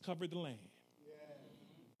 darkness covered the land.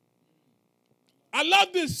 I love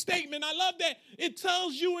this statement. I love that it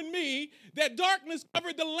tells you and me that darkness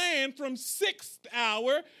covered the land from 6th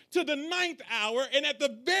hour to the 9th hour. And at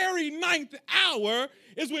the very 9th hour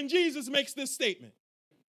is when Jesus makes this statement.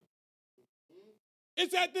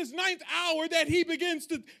 It's at this 9th hour that he begins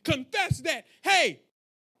to confess that, hey,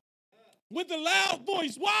 with a loud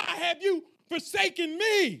voice, why have you forsaken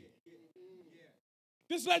me?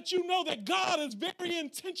 This lets you know that God is very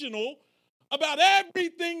intentional about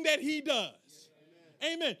everything that he does.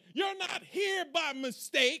 Amen. You're not here by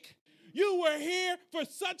mistake. You were here for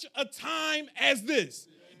such a time as this.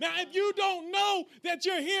 Now, if you don't know that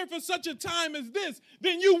you're here for such a time as this,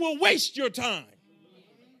 then you will waste your time.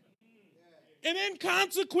 In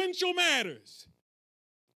inconsequential matters,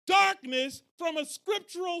 darkness, from a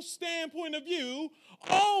scriptural standpoint of view,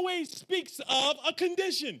 always speaks of a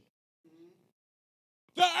condition.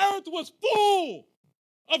 The earth was full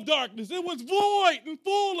of darkness. It was void and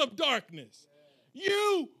full of darkness.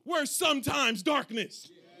 You were sometimes darkness.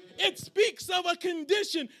 It speaks of a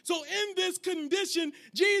condition. So in this condition,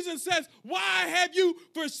 Jesus says, why have you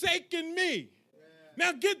forsaken me?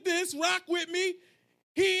 Now get this, rock with me.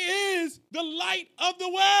 He is the light of the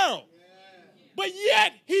world. But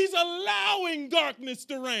yet he's allowing darkness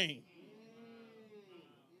to reign.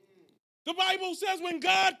 The Bible says when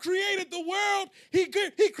God created the world, he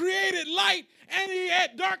created light,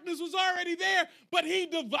 and darkness was already there, but he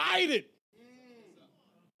divided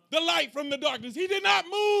the light from the darkness. He did not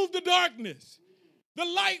move the darkness. The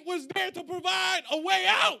light was there to provide a way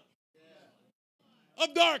out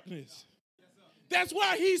of darkness. That's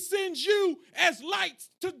why he sends you as lights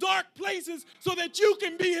to dark places so that you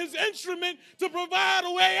can be his instrument to provide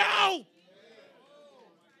a way out.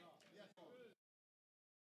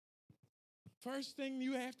 First thing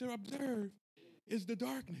you have to observe is the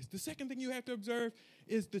darkness. The second thing you have to observe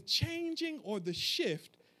is the changing or the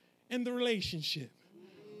shift in the relationship.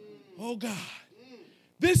 Oh God.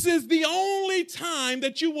 This is the only time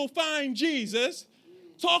that you will find Jesus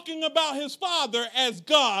talking about his Father as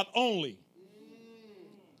God only.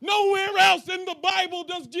 Nowhere else in the Bible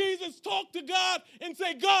does Jesus talk to God and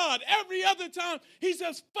say God. Every other time he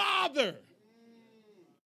says Father.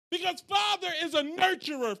 Because Father is a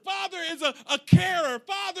nurturer. Father is a carer.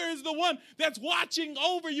 Father is the one that's watching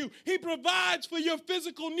over you. He provides for your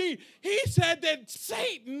physical need. He said that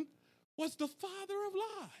Satan was the father of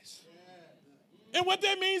lies. And what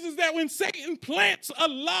that means is that when Satan plants a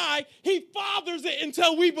lie, he fathers it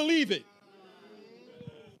until we believe it.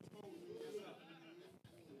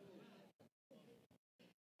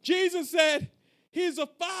 Jesus said he's a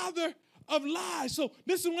father of lies. So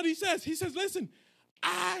listen what he says. He says, listen,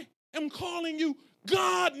 I am calling you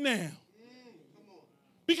God now.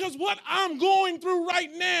 Because what I'm going through right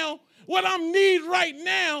now, what I need right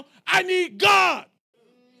now, I need God.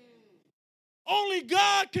 Only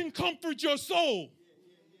God can comfort your soul.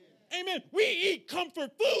 Amen. We eat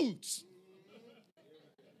comfort foods.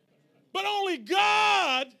 But only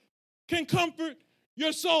God can comfort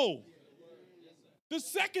your soul. The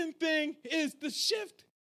second thing is the shift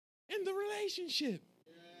in the relationship.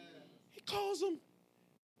 He calls him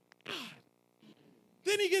God.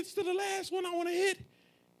 Then he gets to the last one I want to hit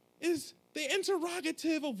is the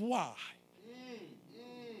interrogative of why.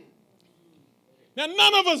 Now,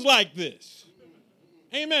 none of us like this.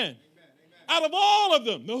 Amen. Out of all of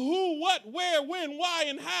them, the who, what, where, when, why,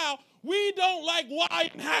 and how, we don't like why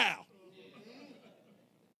and how.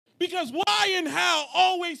 Because why and how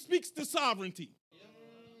always speaks to sovereignty.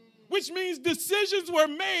 Which means decisions were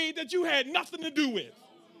made that you had nothing to do with.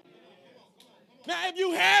 Now, if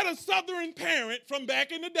you had a Southern parent from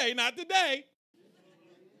back in the day, not today,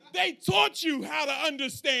 they taught you how to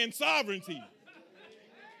understand sovereignty.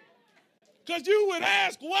 Because you would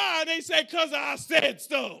ask why, they say, because I said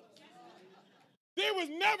so. There was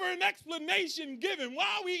never an explanation given. Why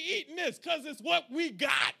are we eating this? Because it's what we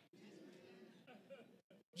got.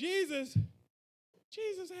 Jesus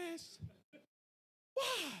asks,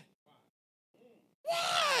 why?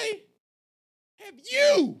 Why have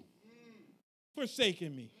you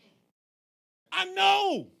forsaken me? I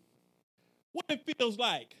know what it feels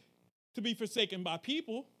like to be forsaken by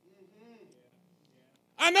people.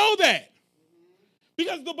 I know that.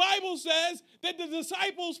 Because the Bible says that the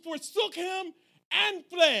disciples forsook him and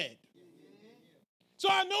fled. So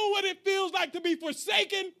I know what it feels like to be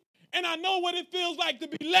forsaken, and I know what it feels like to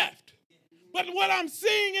be left. But what I'm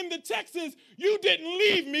seeing in the text is you didn't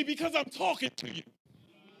leave me because I'm talking to you.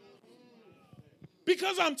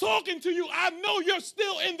 Because I'm talking to you, I know you're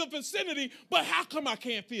still in the vicinity, but how come I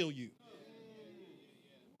can't feel you?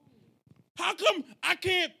 How come I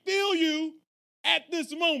can't feel you at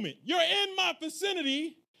this moment? You're in my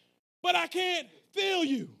vicinity, but I can't feel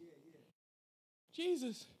you.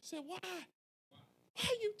 Jesus said, why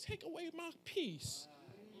you take away my peace?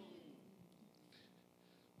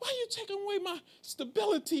 Why are you taking away my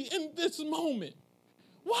stability in this moment?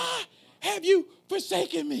 Why have you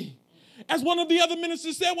forsaken me? As one of the other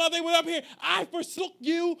ministers said while they were up here, I forsook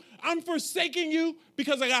you. I'm forsaking you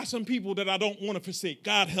because I got some people that I don't want to forsake.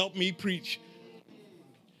 God help me preach.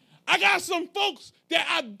 I got some folks that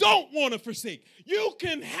I don't want to forsake. You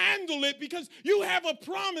can handle it because you have a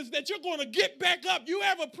promise that you're going to get back up. You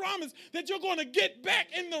have a promise that you're going to get back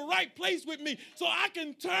in the right place with me. So I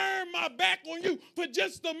can turn my back on you for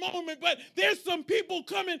just a moment. But there's some people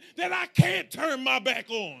coming that I can't turn my back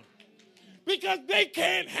on because they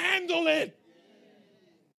can't handle it.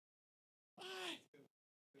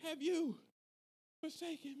 Why have you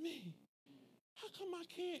forsaken me? How come I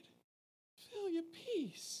can't feel your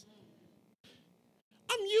peace?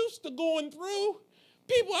 I'm used to going through.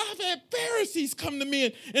 People, I've had Pharisees come to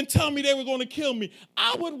me and tell me they were going to kill me.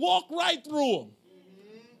 I would walk right through them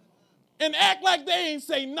and act like they ain't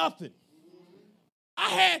say nothing.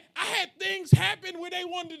 I had things happen where they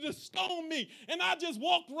wanted to stone me, and I just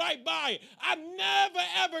walked right by it. I never,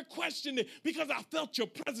 ever questioned it because I felt your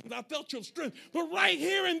presence. I felt your strength. But right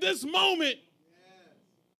here in this moment,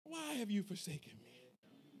 why have you forsaken me?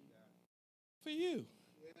 For you.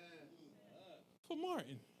 For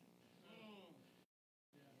Martin.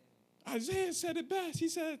 Isaiah said it best. He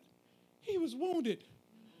said, he was wounded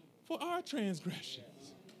for our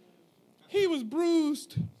transgressions. He was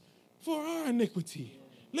bruised for our iniquity.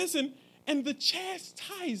 Listen, and the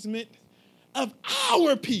chastisement of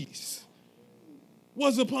our peace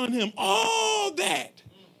was upon him. All that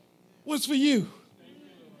was for you.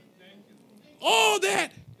 All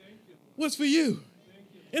that was for you.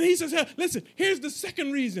 And he says, listen, here's the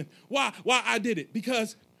second reason why I did it.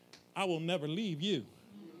 Because I will never leave you,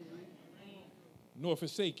 nor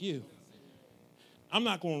forsake you. I'm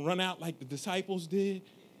not going to run out like the disciples did.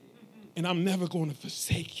 And I'm never going to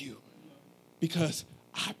forsake you because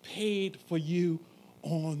I paid for you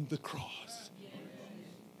on the cross.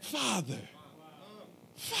 Father,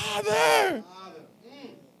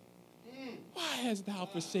 why hast thou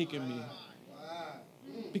forsaken me?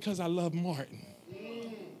 Because I love Martin.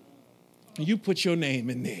 And you put your name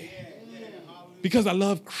in there. Because I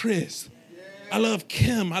love Chris. I love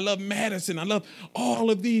Kim. I love Madison. I love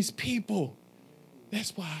all of these people.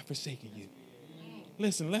 That's why I've forsaken you.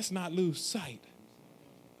 Listen, let's not lose sight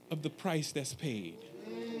of the price that's paid.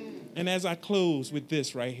 And as I close with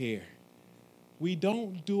this right here, we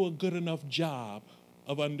don't do a good enough job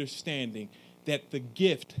of understanding that the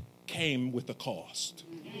gift came with a cost.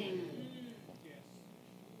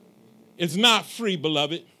 It's not free,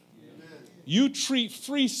 beloved. You treat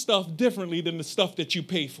free stuff differently than the stuff that you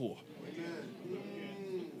pay for.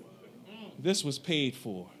 This was paid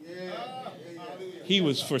for. He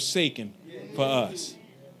was forsaken for us.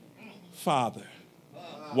 Father,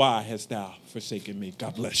 why hast thou forsaken me?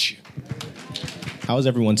 God bless you. How's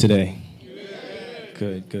everyone today?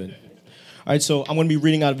 Good. All right, so I'm going to be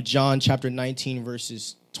reading out of John chapter 19,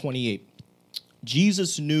 verses 28.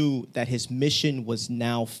 Jesus knew that his mission was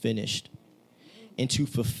now finished. And to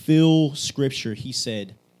fulfill scripture, he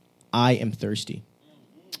said, I am thirsty.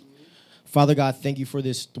 Father God, thank you for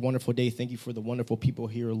this wonderful day. Thank you for the wonderful people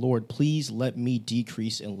here. Lord, please let me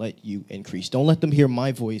decrease and let you increase. Don't let them hear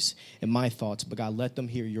my voice and my thoughts, but God, let them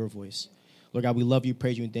hear your voice. Lord God, we love you,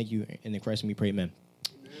 praise you, and thank you. And in Christ we pray, amen.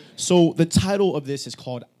 So the title of this is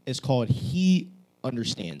called He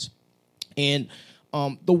Understands. And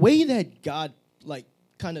the way that God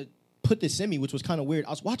kind of put this in me, which was kind of weird,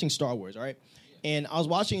 I was watching Star Wars, all right? And I was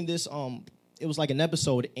watching this, it was like an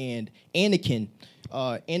episode, and Anakin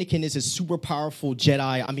is a super powerful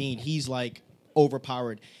Jedi. I mean, he's like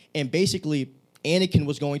overpowered. And basically, Anakin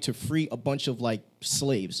was going to free a bunch of like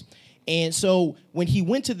slaves. And so when he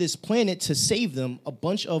went to this planet to save them, a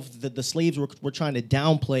bunch of the slaves were trying to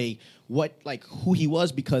downplay who he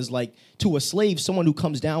was, because like to a slave, someone who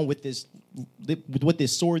comes down with this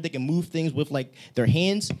sword, they can move things with like their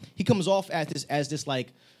hands. He comes off as this like,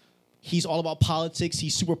 he's all about politics.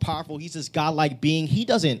 He's super powerful. He's this godlike being. He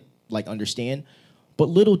doesn't like understand. But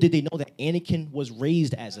little did they know that Anakin was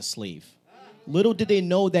raised as a slave. Little did they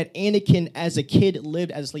know that Anakin as a kid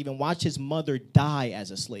lived as a slave and watched his mother die as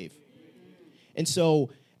a slave. And so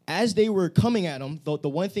as they were coming at him, the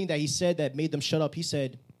one thing that he said that made them shut up, he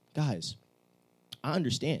said, guys, I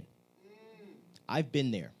understand. I've been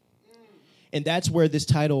there. And that's where this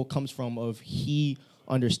title comes from of He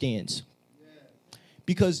Understands.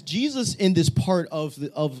 Because Jesus, in this part of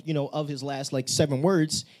his last 7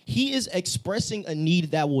 words, he is expressing a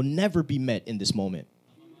need that will never be met in this moment.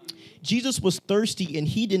 Jesus was thirsty, and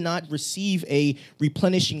he did not receive a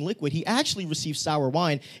replenishing liquid. He actually received sour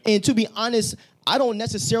wine. And to be honest, I don't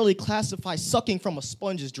necessarily classify sucking from a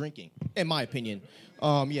sponge as drinking, in my opinion.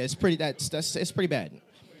 It's pretty bad.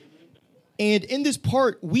 And in this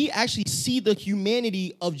part, we actually see the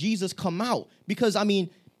humanity of Jesus come out, because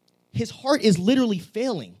his heart is literally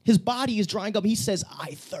failing. His body is drying up. He says,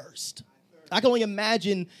 I thirst. I can only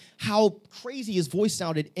imagine how crazy his voice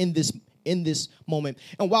sounded in this moment.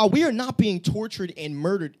 And while we are not being tortured and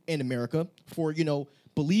murdered in America for,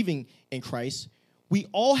 believing in Christ, we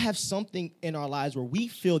all have something in our lives where we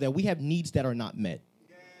feel that we have needs that are not met.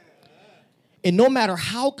 And no matter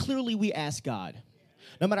how clearly we ask God,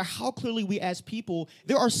 no matter how clearly we ask people,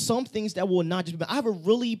 there are some things that will not just be. I have a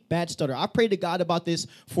really bad stutter. I prayed to God about this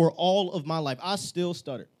for all of my life. I still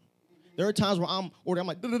stutter. There are times where I'm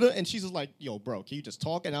like, and she's just like, yo, bro, can you just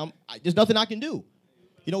talk? And there's nothing I can do.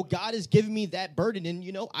 God has given me that burden,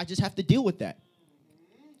 and, I just have to deal with that.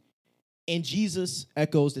 And Jesus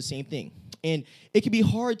echoes the same thing. And it can be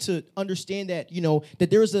hard to understand that, that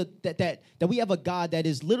there's that we have a God that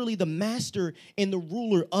is literally the master and the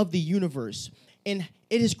ruler of the universe. And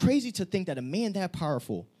it is crazy to think that a man that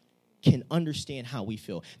powerful can understand how we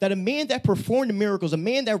feel. That a man that performed miracles, a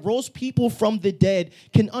man that rose people from the dead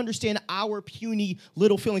can understand our puny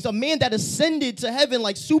little feelings. A man that ascended to heaven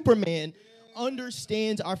like Superman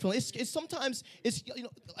understands our feelings. Sometimes it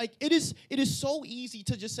is so easy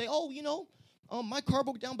to just say, my car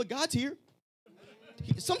broke down, but God's here.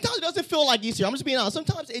 Sometimes it doesn't feel like he's here. I'm just being honest.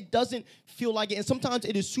 Sometimes it doesn't feel like it, and sometimes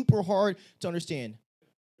it is super hard to understand.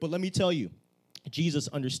 But let me tell you, Jesus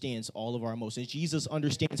understands all of our emotions. Jesus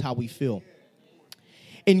understands how we feel.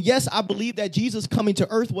 And yes, I believe that Jesus coming to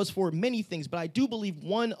earth was for many things, but I do believe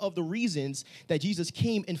one of the reasons that Jesus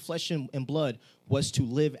came in flesh and blood was to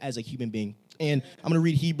live as a human being. And I'm going to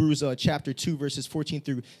read Hebrews chapter 2, verses 14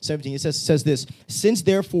 through 17. It says this, since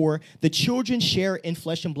therefore the children share in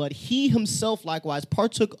flesh and blood, he himself likewise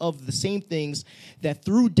partook of the same things, that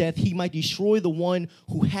through death he might destroy the one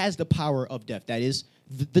who has the power of death, that is,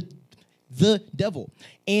 the devil,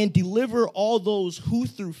 and deliver all those who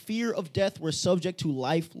through fear of death were subject to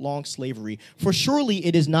lifelong slavery. For surely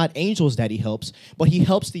it is not angels that he helps, but he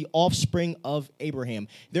helps the offspring of Abraham.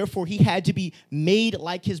 Therefore he had to be made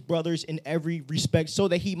like his brothers in every respect, so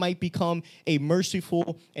that he might become a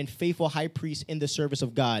merciful and faithful high priest in the service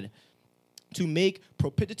of God, to make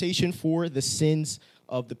propitiation for the sins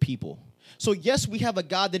of the people. So yes, we have a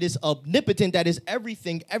God that is omnipotent, that is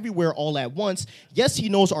everything, everywhere, all at once. Yes, he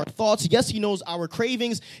knows our thoughts. Yes, he knows our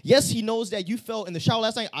cravings. Yes, he knows that you fell in the shower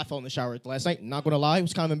last night. I fell in the shower last night. Not going to lie, it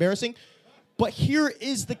was kind of embarrassing. But here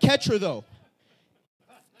is the catcher, though.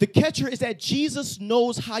 The catcher is that Jesus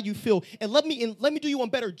knows how you feel. And let me do you one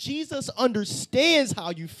better. Jesus understands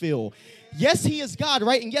how you feel. Yes, he is God,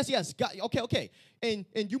 right? And yes, God. Okay. And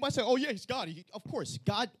you might say, oh, yeah, he's God. Of course,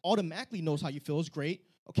 God automatically knows how you feel. It's great.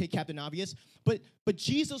 Okay, Captain Obvious. But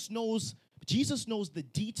Jesus knows the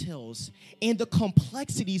details and the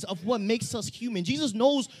complexities of what makes us human. Jesus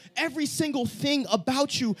knows every single thing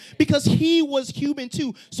about you because he was human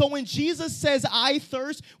too. So when Jesus says, I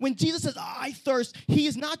thirst, he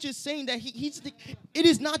is not just saying that it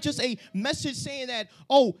is not just a message saying that,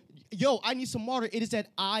 oh, I need some water. It is that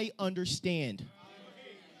I understand.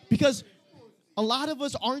 Because a lot of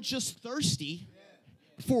us aren't just thirsty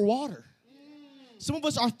for water. Some of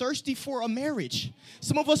us are thirsty for a marriage.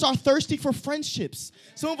 Some of us are thirsty for friendships.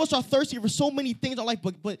 Some of us are thirsty for so many things in our life,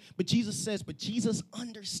 but Jesus says, but Jesus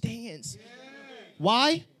understands.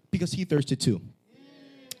 Why? Because he thirsted too.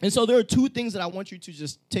 And so there are two things that I want you to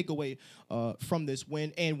just take away from this.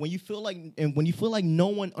 When you feel like no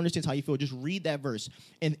one understands how you feel, just read that verse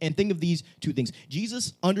and think of these two things.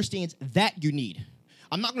 Jesus understands that you need.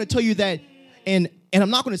 I'm not going to tell you that. And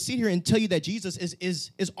I'm not going to sit here and tell you that Jesus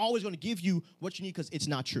is always going to give you what you need, because it's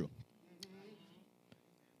not true.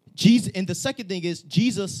 And the second thing is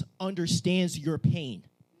Jesus understands your pain.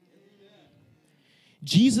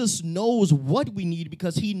 Jesus knows what we need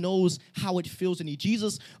because he knows how it feels to need.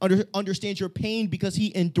 Jesus understands your pain because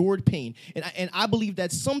he endured pain. And I believe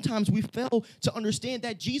that sometimes we fail to understand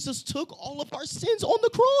that Jesus took all of our sins on the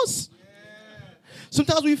cross.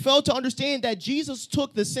 Sometimes we fail to understand that Jesus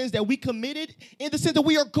took the sins that we committed and the sins that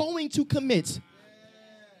we are going to commit.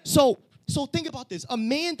 So think about this. A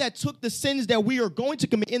man that took the sins that we are going to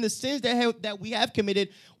commit and the sins that we have committed,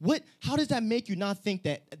 how does that make you not think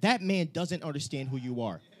that man doesn't understand who you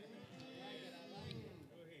are?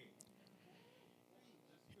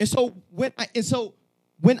 And so when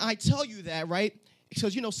I tell you that, right?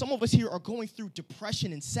 Because, some of us here are going through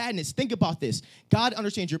depression and sadness. Think about this. God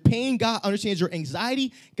understands your pain. God understands your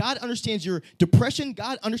anxiety. God understands your depression.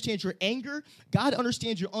 God understands your anger. God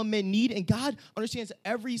understands your unmet need. And God understands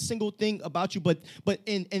every single thing about you. But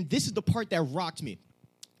this is the part that rocked me.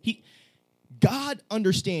 God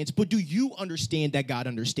understands, but do you understand that God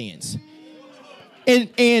understands?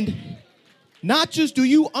 And not just do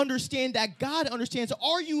you understand that God understands,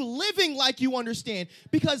 are you living like you understand?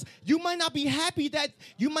 Because you might not be happy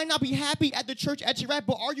at the church at your at,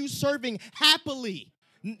 but are you serving happily?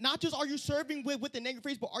 Not just are you serving with the negative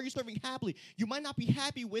phrase, but are you serving happily? You might not be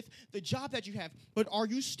happy with the job that you have, but are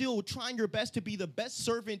you still trying your best to be the best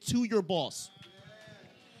servant to your boss?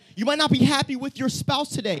 You might not be happy with your spouse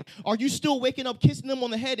today. Are you still waking up, kissing them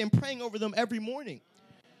on the head, and praying over them every morning?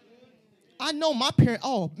 I know my parents,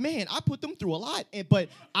 I put them through a lot. But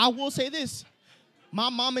I will say this. My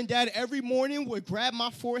mom and dad every morning would grab my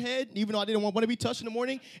forehead, even though I didn't want to be touched in the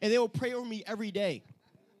morning, and they would pray over me every day.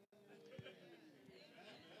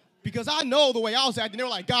 Because I know the way I was acting. They were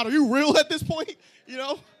like, God, are you real at this point? You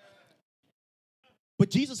know? But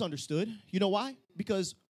Jesus understood. You know why?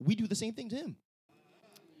 Because we do the same thing to him.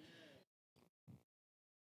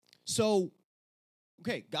 So,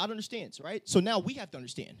 okay, God understands, right? So now we have to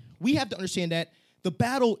understand. We have to understand that the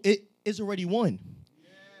battle is already won.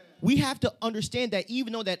 We have to understand that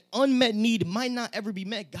even though that unmet need might not ever be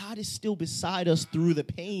met, God is still beside us through the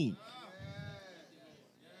pain.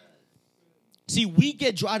 See, we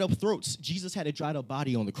get dried up throats. Jesus had a dried up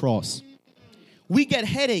body on the cross. We get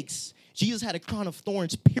headaches. Jesus had a crown of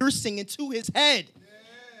thorns piercing into his head.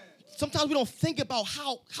 Sometimes we don't think about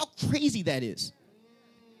how crazy that is.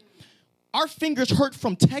 Our fingers hurt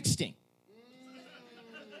from texting.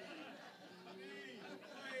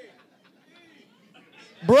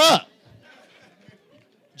 Bruh.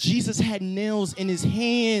 Jesus had nails in his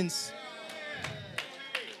hands.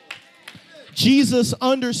 Jesus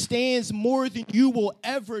understands more than you will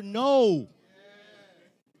ever know.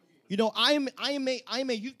 You know, I am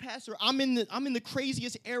a youth pastor. I'm in the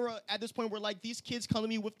craziest era at this point where like these kids come to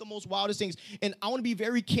me with the most wildest things. And I want to be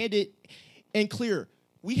very candid and clear.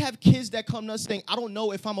 We have kids that come to us saying, I don't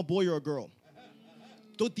know if I'm a boy or a girl.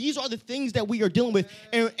 So these are the things that we are dealing with.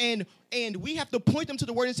 And we have to point them to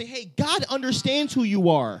the word and say, hey, God understands who you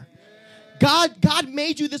are. God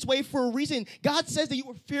made you this way for a reason. God says that you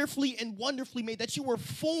were fearfully and wonderfully made, that you were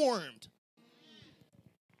formed.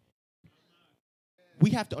 We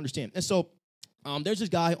have to understand. And so there's this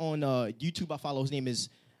guy on YouTube I follow. His name is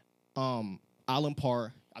Alan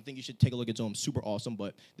Parr. I think you should take a look at him. Super awesome.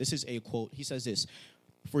 But this is a quote. He says this: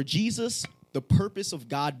 for Jesus, the purpose of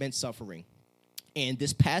God meant suffering. And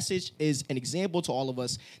this passage is an example to all of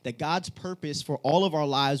us that God's purpose for all of our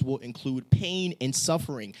lives will include pain and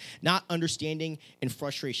suffering, not understanding and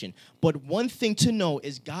frustration. But one thing to know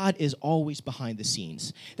is God is always behind the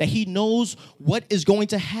scenes, that he knows what is going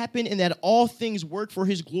to happen and that all things work for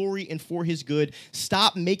his glory and for his good.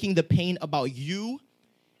 Stop making the pain about you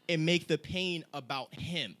and make the pain about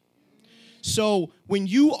him. So when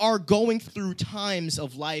you are going through times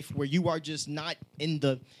of life where you are just not in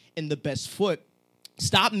the best foot,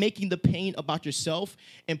 stop making the pain about yourself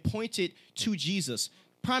and point it to Jesus.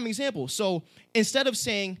 Prime example. So instead of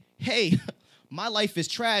saying, hey, my life is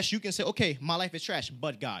trash, you can say, okay, my life is trash,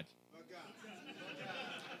 but God.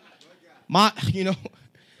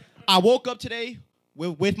 I woke up today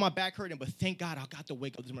with my back hurting, but thank God I got to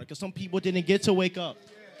wake up this morning because some people didn't get to wake up.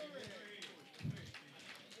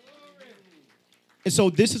 And so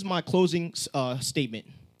this is my closing statement.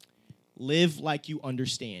 Live like you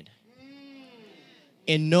understand.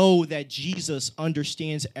 And know that Jesus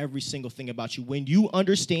understands every single thing about you. When you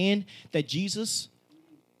understand that Jesus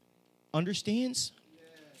understands,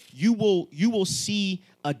 you will see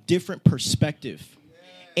a different perspective.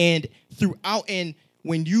 And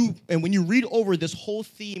when you read over this whole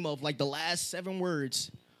theme of like the last 7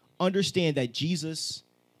 words, understand that Jesus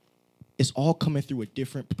is all coming through a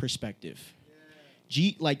different perspective.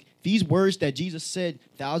 Like these words that Jesus said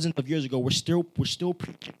thousands of years ago, we're still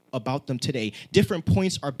preaching about them today. Different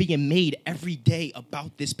points are being made every day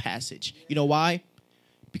about this passage. You know why?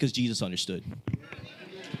 Because Jesus understood.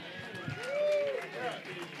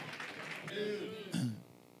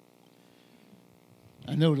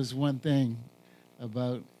 I noticed one thing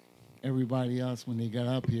about everybody else when they got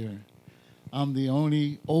up here. I'm the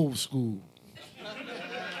only old school.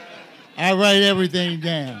 I write everything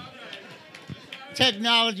down.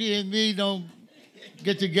 Technology and me don't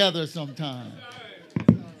get together sometimes.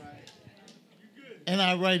 And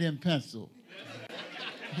I write in pencil.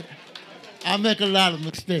 I make a lot of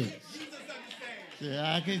mistakes. So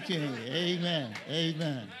I can change. Amen.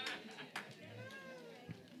 Amen.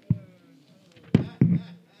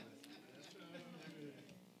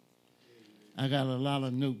 I got a lot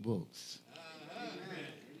of notebooks.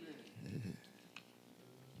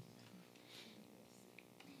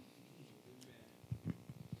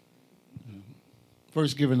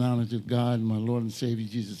 First, giving honor to God, my Lord and Savior,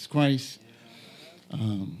 Jesus Christ.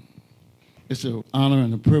 It's an honor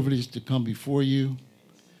and a privilege to come before you,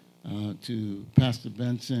 to Pastor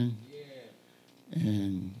Benson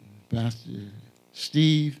and Pastor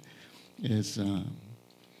Steve.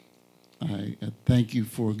 I thank you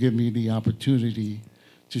for giving me the opportunity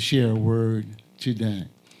to share a word today.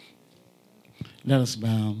 Let us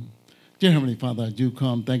bow. Dear Heavenly Father, I do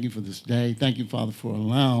come. Thank you for this day. Thank you, Father, for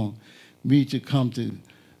allowing me to come to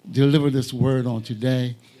deliver this word on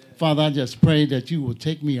today. Father, I just pray that you will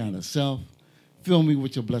take me out of self, fill me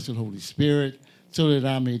with your blessed Holy Spirit, so that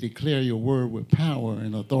I may declare your word with power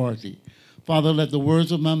and authority. Father, let the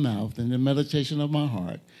words of my mouth and the meditation of my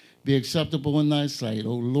heart be acceptable in thy sight,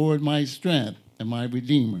 O Lord, my strength and my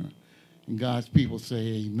Redeemer. And God's people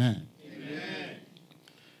say amen. Amen.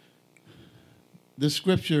 The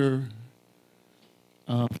scripture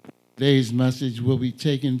today's message will be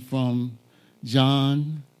taken from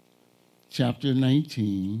John chapter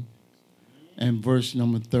 19 and verse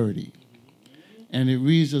number 30. And it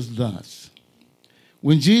reads as thus.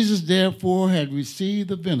 When Jesus therefore had received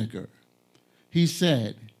the vinegar, he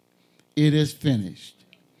said, "It is finished."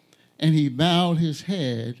 And he bowed his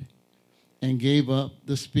head and gave up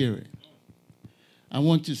the spirit. I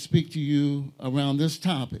want to speak to you around this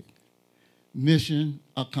topic, mission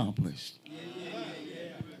accomplished.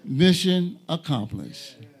 Mission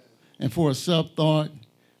accomplished. And for a sub-thought,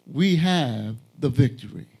 we have the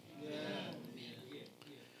victory.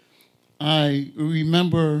 I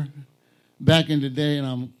remember back in the day, and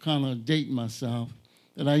I'm kind of dating myself,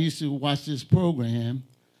 that I used to watch this program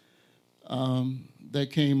that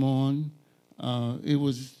came on. It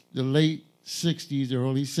was the late 60s,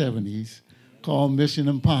 early 70s, called Mission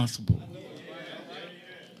Impossible.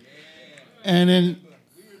 And then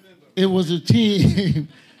it was a team,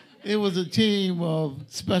 it was a team of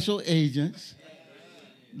special agents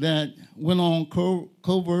that went on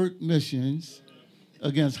covert missions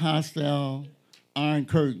against hostile Iron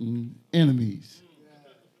Curtain enemies.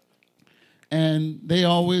 And they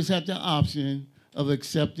always had the option of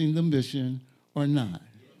accepting the mission or not.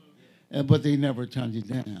 But they never turned it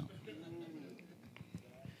down.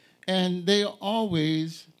 And they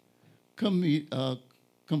always completed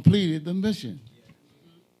the mission.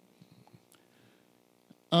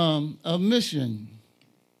 A mission,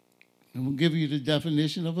 and we'll give you the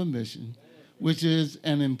definition of a mission, which is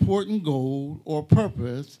an important goal or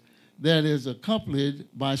purpose that is accompanied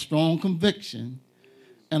by strong conviction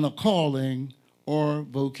and a calling or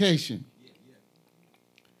vocation.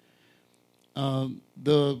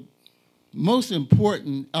 The most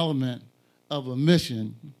important element of a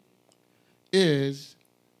mission is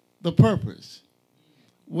the purpose.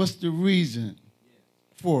 What's the reason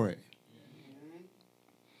for it?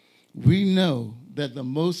 We know that the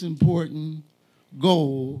most important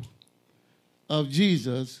goal of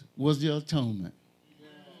Jesus was the atonement.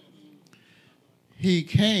 He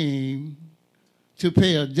came to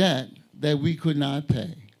pay a debt that we could not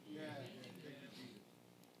pay.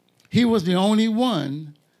 He was the only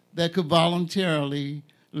one that could voluntarily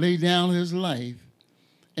lay down his life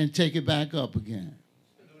and take it back up again.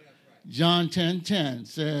 John 10:10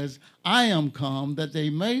 says, "I am come that they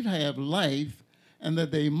might have life and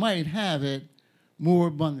that they might have it more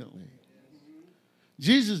abundantly."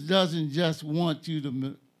 Jesus doesn't just want you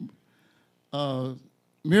to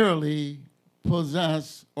merely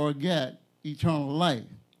possess or get eternal life,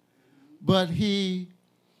 but he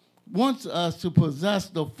wants us to possess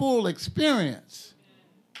the full experience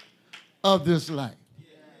of this life.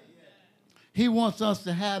 He wants us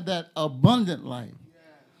to have that abundant life.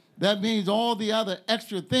 That means all the other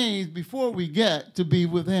extra things before we get to be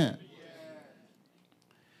with him.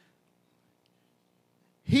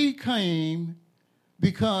 He came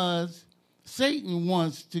because Satan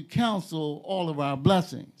wants to cancel all of our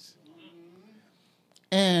blessings.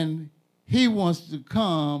 And he wants to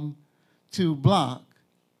come to block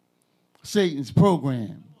Satan's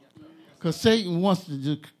program, because Satan wants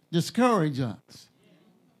to discourage us.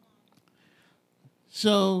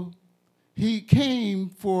 So he came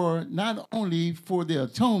for not only for the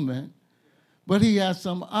atonement, but he has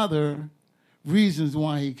some other reasons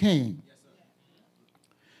why he came.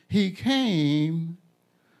 He came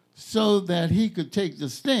so that he could take the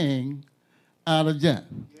sting out of death.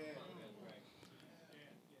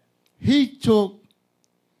 He took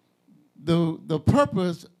the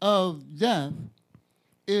purpose of death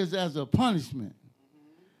is as a punishment.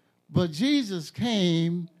 But Jesus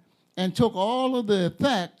came and took all of the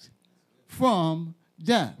effect from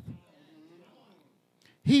death.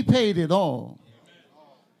 He paid it all.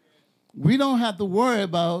 We don't have to worry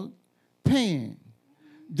about paying.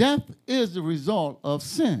 Death is the result of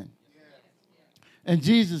sin. And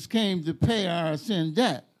Jesus came to pay our sin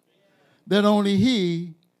debt that only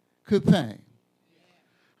he could pay.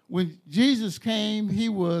 When Jesus came, he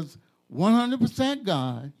was 100%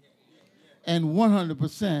 God and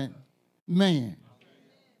 100% man.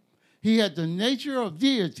 He had the nature of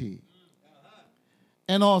deity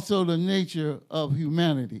and also the nature of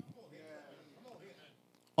humanity.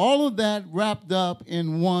 All of that wrapped up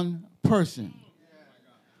in one person.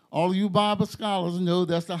 All of you Bible scholars know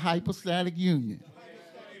that's the hypostatic union.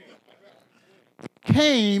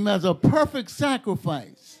 Came as a perfect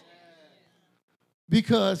sacrifice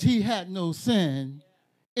because he had no sin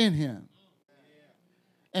in him.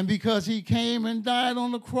 And because he came and died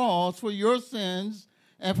on the cross for your sins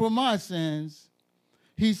and for my sins,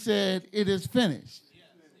 he said, "It is finished."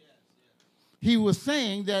 He was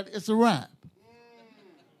saying that it's a wrap.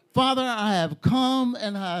 Father, I have come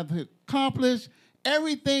and I have accomplished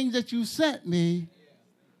everything that you sent me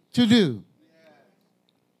to do.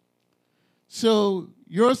 So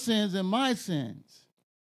your sins and my sins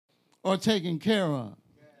are taken care of.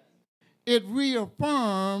 It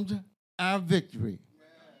reaffirmed our victory.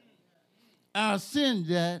 Our sin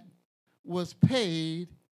debt was paid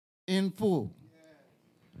in full.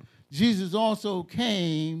 Jesus also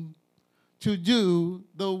came to do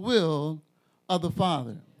the will of the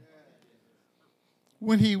Father.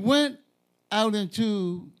 When he went out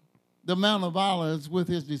into the Mount of Olives with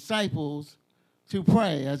his disciples to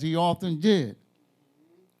pray, as he often did,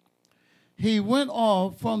 he went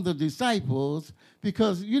off from the disciples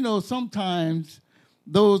because, you know, sometimes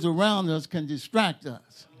those around us can distract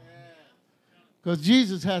us. Because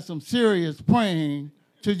Jesus had some serious praying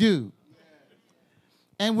to do.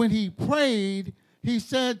 And when he prayed, he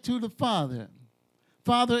said to the Father,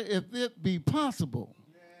 "Father, if it be possible,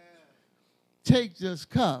 take this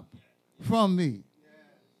cup from me."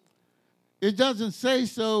 It doesn't say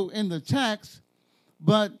so in the text,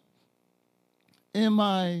 but in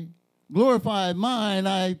my glorified mind,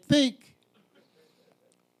 I think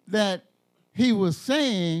that he was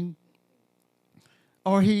saying,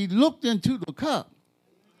 or he looked into the cup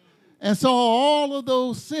and saw all of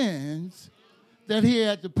those sins that he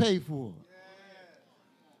had to pay for.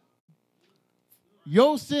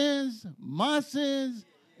 Your sins, my sins,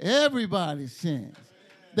 everybody's sins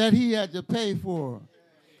that he had to pay for.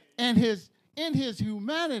 And in his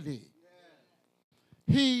humanity,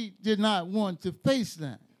 he did not want to face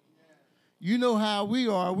that. You know how we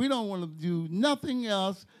are. We don't want to do nothing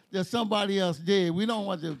else that somebody else did. We don't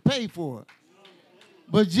want to pay for it.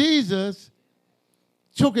 But Jesus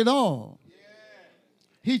took it all.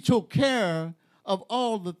 He took care of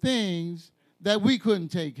all the things that we couldn't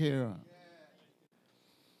take care of.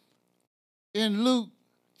 In Luke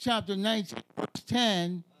chapter 19, verse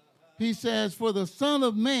 10, he says, "For the Son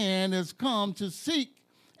of Man is come to seek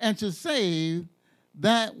and to save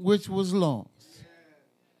that which was lost."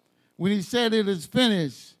 When he said it is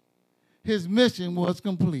finished, his mission was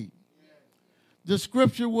complete. The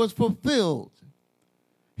scripture was fulfilled.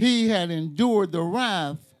 He had endured the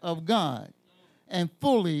wrath of God and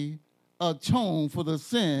fully atoned for the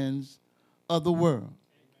sins of the world.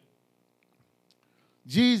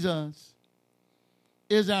 Jesus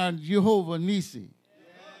is our Jehovah Nissi.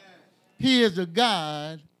 He is the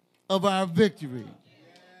God of our victory.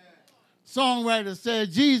 Songwriter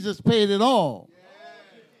said Jesus paid it all.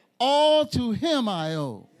 All to him I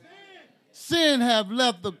owe. Sin have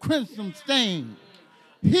left the crimson stain.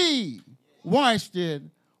 He washed it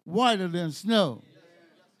whiter than snow.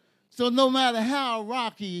 So no matter how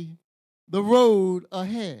rocky the road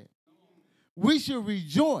ahead, we should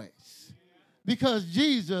rejoice because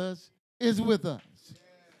Jesus is with us.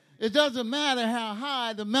 It doesn't matter how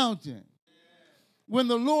high the mountain. When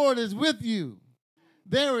the Lord is with you,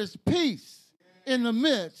 there is peace in the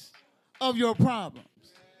midst of your problems.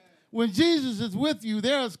 When Jesus is with you,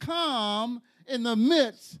 there is calm in the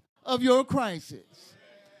midst of your crisis.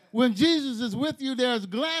 When Jesus is with you, there is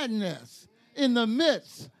gladness in the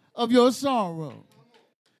midst of your sorrow.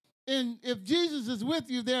 And if Jesus is with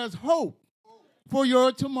you, there's hope for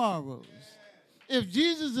your tomorrows. If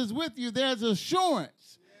Jesus is with you, there's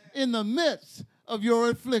assurance in the midst of your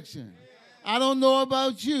affliction. I don't know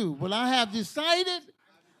about you, but I have decided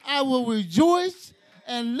I will rejoice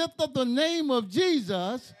and lift up the name of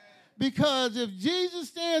Jesus, because if Jesus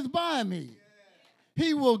stands by me,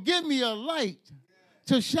 he will give me a light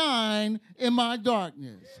to shine in my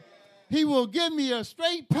darkness. He will give me a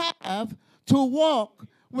straight path to walk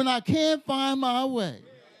when I can't find my way.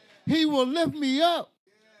 He will lift me up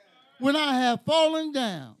when I have fallen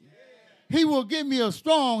down. He will give me a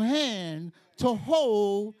strong hand to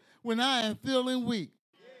hold when I am feeling weak.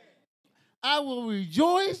 I will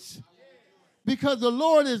rejoice because the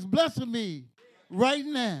Lord is blessing me right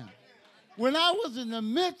now. When I was in the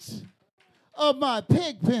midst of my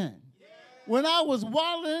pig pen, when I was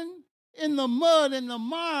wallowing in the mud, in the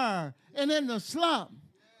mire, and in the slop,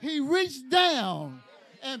 he reached down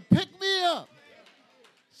and picked me up,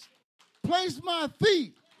 placed my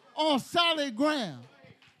feet on solid ground.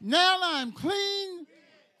 Now I'm clean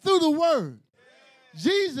through the word.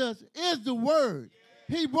 Jesus is the word.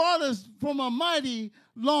 He brought us from a mighty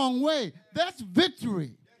long way. That's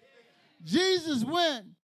victory. Jesus went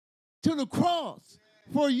to the cross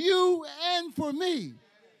for you and for me.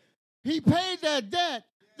 He paid that debt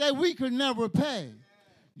that we could never pay.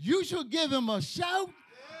 You should give him a shout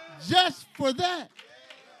just for that.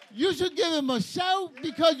 You should give him a shout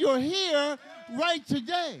because you're here right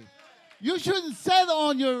today. You shouldn't settle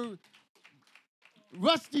on your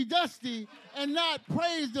rusty dusty and not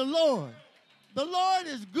praise the Lord. The Lord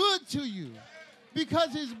is good to you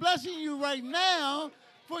because he's blessing you right now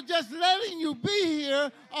for just letting you be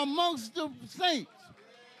here amongst the saints.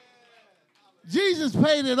 Jesus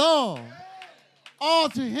paid it all. All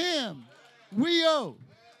to him we owe.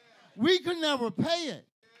 We could never pay it.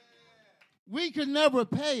 We could never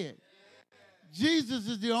pay it. Jesus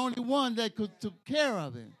is the only one that could took care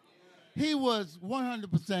of it. He was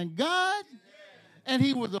 100% God, and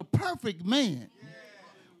he was a perfect man.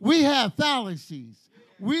 We have fallacies.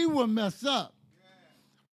 We will mess up.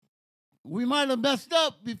 We might have messed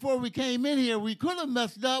up before we came in here. We could have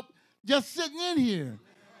messed up just sitting in here.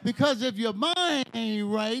 Because if your mind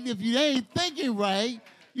ain't right, if you ain't thinking right,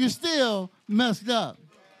 you still messed up.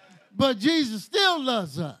 But Jesus still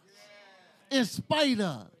loves us in spite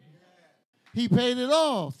of. He paid it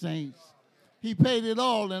all, saints. He paid it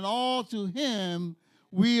all, and all to him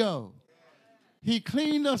we owe. He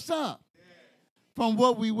cleaned us up from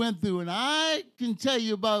what we went through. And I can tell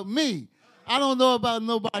you about me. I don't know about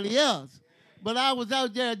nobody else, but I was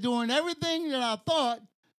out there doing everything that I thought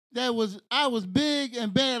I was big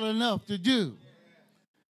and bad enough to do.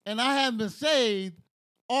 And I haven't been saved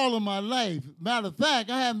all of my life. Matter of fact,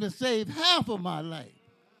 I haven't been saved half of my life.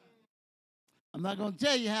 I'm not going to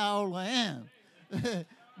tell you how old I am,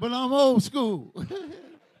 but I'm old school.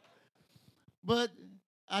 But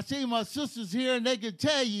I see my sisters here, and they can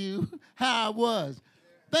tell you how I was.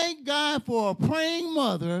 Thank God for a praying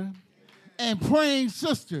mother and praying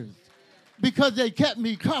sisters because they kept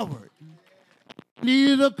me covered.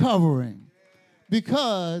 Needed a covering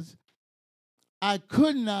because I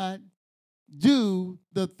could not do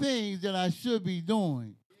the things that I should be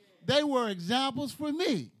doing. They were examples for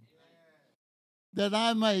me that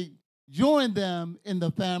I might join them in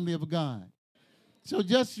the family of God. So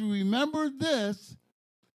just remember this.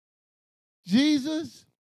 Jesus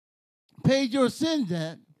paid your sin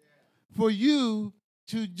debt for you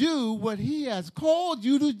to do what he has called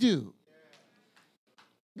you to do.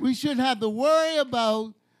 We shouldn't have to worry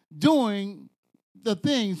about doing the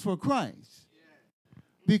things for Christ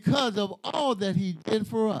because of all that he did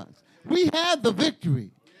for us. We had the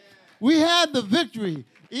victory. We had the victory.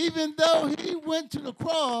 Even though he went to the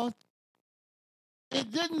cross, it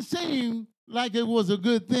didn't seem like it was a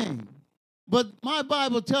good thing. But my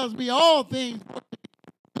Bible tells me all things are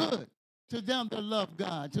good to them that love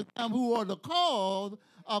God, to them who are the called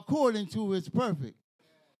according to his purpose.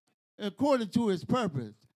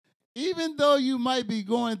 Even though you might be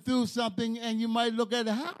going through something and you might look at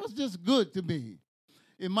it, how is this good to me?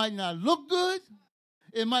 It might not look good.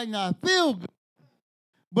 It might not feel good,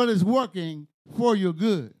 but it's working for your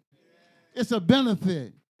good. It's a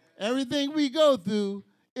benefit. Everything we go through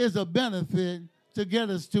is a benefit to get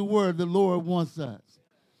us to where the Lord wants us.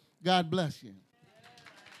 God bless you.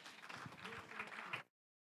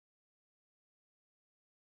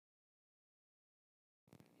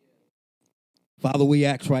 Father, we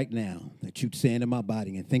ask right now that you'd stand in my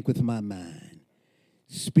body and think with my mind,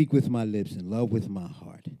 speak with my lips, and love with my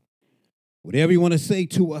heart. Whatever you want to say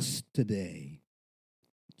to us today,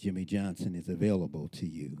 Jimmy Johnson is available to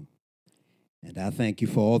you. And I thank you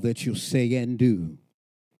for all that you'll say and do,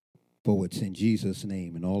 for it's in Jesus'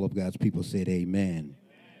 name. And all of God's people said amen.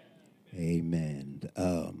 Amen.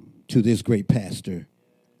 To this great pastor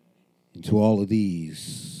and to all of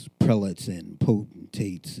these prelates and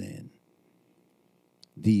potentates and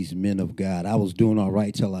these men of God. I was doing all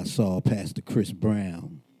right till I saw Pastor Chris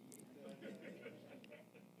Brown.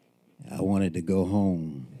 I wanted to go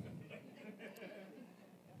home.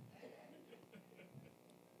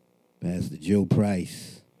 Pastor Joe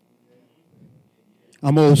Price.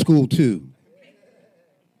 I'm old school too.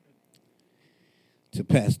 To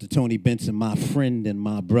Pastor Tony Benson, my friend and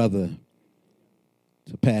my brother.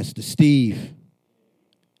 To Pastor Steve,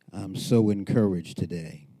 I'm so encouraged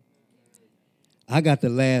today. I got the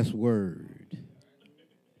last word.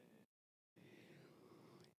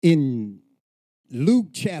 In Luke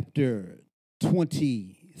chapter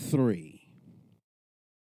 23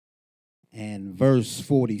 and verse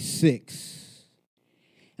 46,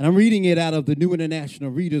 and I'm reading it out of the New International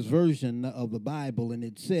Reader's Version of the Bible, and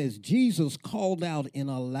it says, Jesus called out in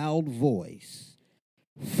a loud voice,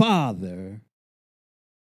 Father,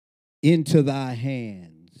 into thy hands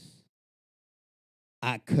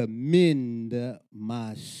I commend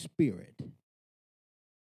my spirit.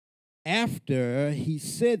 After he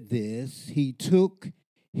said this, he took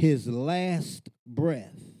his last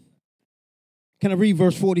breath. Can I read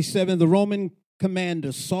verse 47? The Roman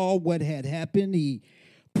commander saw what had happened. He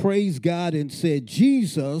praised God and said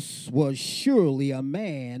Jesus was surely a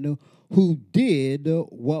man who did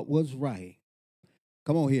what was right.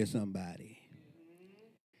 Come on here, somebody.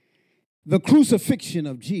 The crucifixion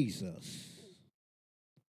of Jesus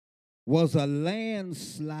was a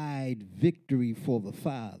landslide victory for the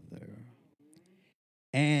Father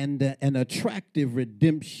and an attractive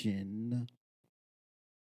redemption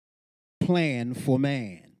plan for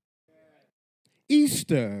man.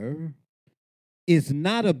 Easter is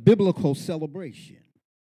not a biblical celebration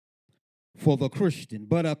for the Christian,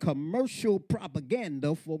 but a commercial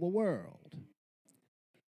propaganda for the world.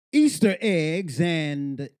 Easter eggs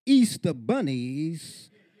and Easter bunnies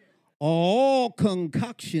are all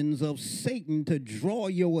concoctions of Satan to draw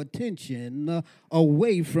your attention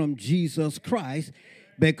away from Jesus Christ,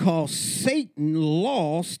 because Satan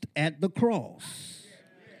lost at the cross.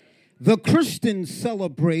 The Christian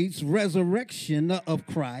celebrates resurrection of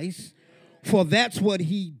Christ, for that's what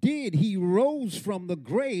he did. He rose from the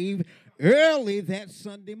grave early that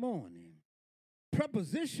Sunday morning.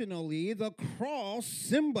 Prepositionally, the cross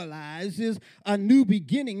symbolizes a new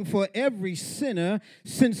beginning for every sinner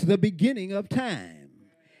since the beginning of time.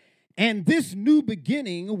 And this new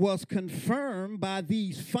beginning was confirmed by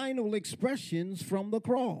these final expressions from the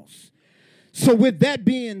cross. So with that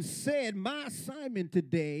being said, my assignment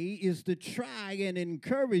today is to try and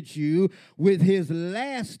encourage you with his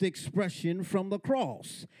last expression from the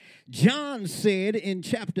cross. John said in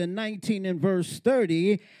chapter 19 and verse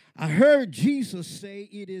 30, I heard Jesus say,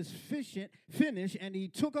 it is finished, and he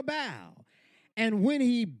took a bow. And when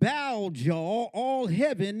he bowed, y'all, all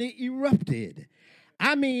heaven erupted.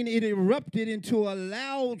 I mean, it erupted into a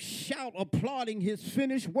loud shout applauding his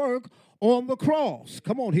finished work on the cross.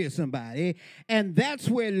 Come on here, somebody. And that's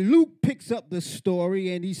where Luke picks up the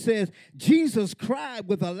story, and he says, Jesus cried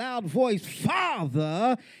with a loud voice,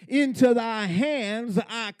 Father, into thy hands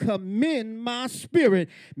I commend my spirit,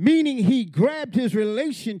 meaning he grabbed his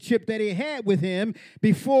relationship that he had with him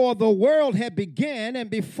before the world had begun and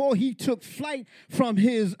before he took flight from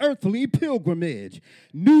his earthly pilgrimage.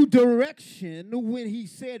 New direction when he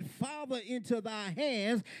said, Father, into thy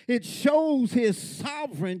hands, it shows his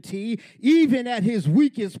sovereignty even at his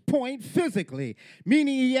weakest point physically,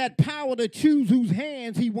 meaning he had power to choose whose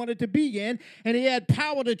hands he wanted to be in, and he had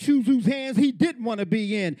power to choose whose hands he didn't want to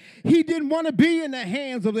be in. He didn't want to be in the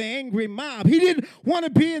hands of the angry mob. He didn't want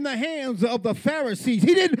to be in the hands of the Pharisees.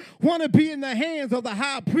 He didn't want to be in the hands of the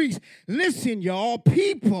high priest. Listen, y'all,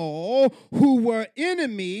 people who were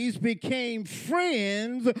enemies became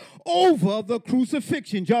friends over the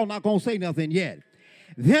crucifixion. Y'all not going to say nothing yet.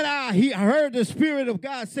 Then I heard the Spirit of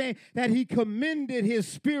God saying that he commended his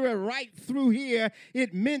spirit right through here.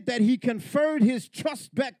 It meant that he conferred his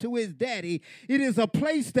trust back to his daddy. It is a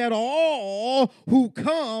place that all who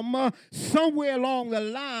come somewhere along the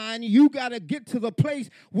line, you got to get to the place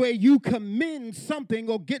where you commend something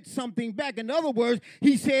or get something back. In other words,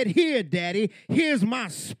 he said, here, daddy, here's my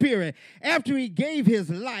spirit. After he gave his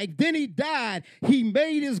life, then he died. He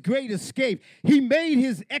made his great escape. He made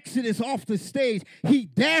his exodus off the stage. He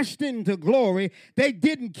dashed into glory. They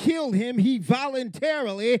didn't kill him. He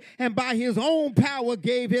voluntarily and by his own power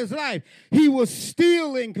gave his life. He was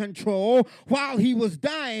still in control while he was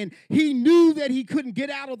dying. He knew that he couldn't get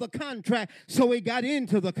out of the contract, so he got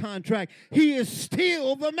into the contract. He is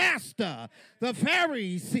still the master. The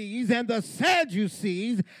Pharisees and the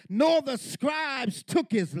Sadducees, nor the scribes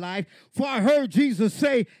took his life. For I heard Jesus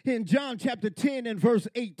say in John chapter 10 and verse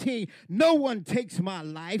 18, no one takes my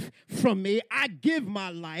life from me. I give my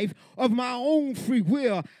life of my own free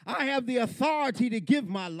will. I have the authority to give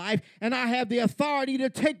my life, and I have the authority to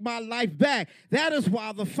take my life back. That is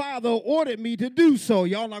why the Father ordered me to do so.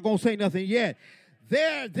 Y'all not going to say nothing yet.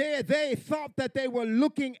 They thought that they were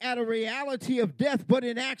looking at a reality of death, but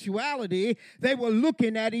in actuality, they were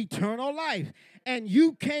looking at eternal life. And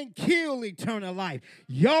you can't kill eternal life.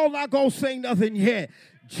 Y'all not going to say nothing yet.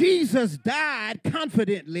 Jesus died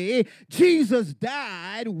confidently, Jesus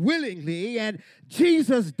died willingly, and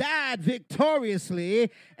Jesus died victoriously,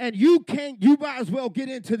 and you might as well get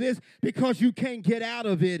into this because you can't get out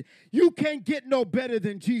of it. You can't get no better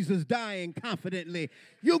than Jesus dying confidently.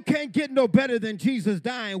 You can't get no better than Jesus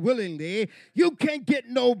dying willingly. You can't get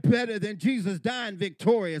no better than Jesus dying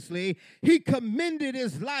victoriously. He commended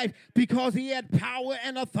his life because he had power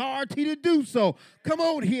and authority to do so. Come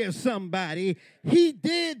on here, somebody. He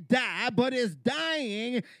did die, but his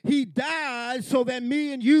dying, he died so that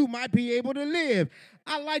me and you might be able to live.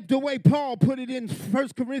 I like the way Paul put it in 1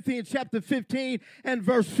 Corinthians chapter 15 and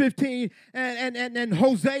verse 15 and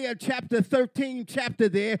Hosea chapter 13 chapter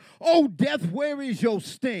there. Oh, death, where is your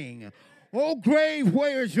sting? Oh, grave,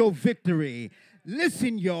 where is your victory?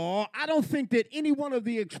 Listen, y'all, I don't think that any one of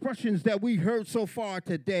the expressions that we heard so far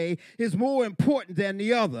today is more important than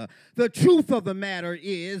the other. The truth of the matter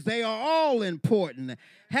is they are all important.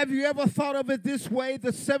 Have you ever thought of it this way?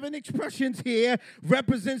 The 7 expressions here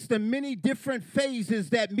represents the many different phases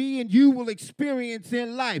that me and you will experience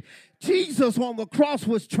in life. Jesus on the cross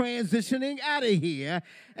was transitioning out of here,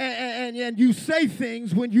 and you say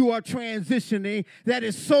things when you are transitioning that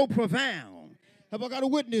is so profound. Have I got a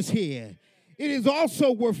witness here? It is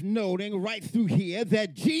also worth noting right through here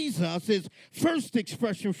that Jesus' first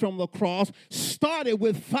expression from the cross started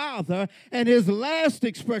with Father, and his last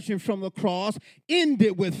expression from the cross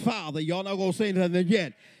ended with Father. Y'all not going to say nothing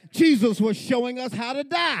yet. Jesus was showing us how to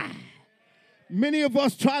die. Many of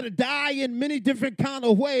us try to die in many different kind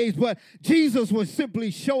of ways, but Jesus was simply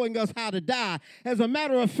showing us how to die. As a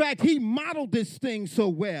matter of fact, he modeled this thing so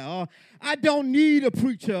well. I don't need a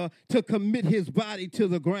preacher to commit his body to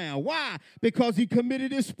the ground. Why? Because he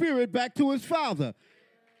committed his spirit back to his Father.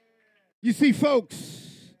 You see,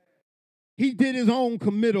 folks, he did his own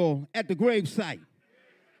committal at the gravesite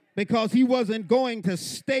because he wasn't going to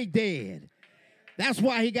stay dead. That's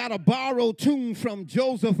why he got a borrowed tomb from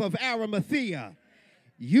Joseph of Arimathea.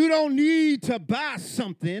 You don't need to buy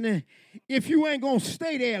something if you ain't going to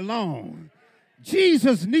stay there long.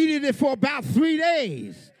 Jesus needed it for about 3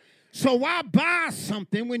 days. So why buy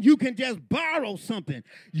something when you can just borrow something?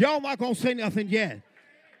 Y'all not going to say nothing yet.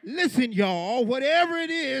 Listen, y'all, whatever it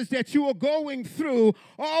is that you are going through,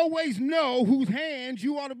 always know whose hands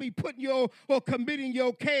you ought to be putting or committing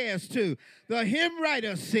your cares to. The hymn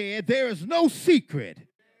writer said, there is no secret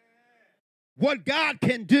what God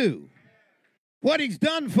can do. What he's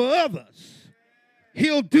done for others,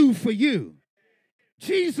 he'll do for you.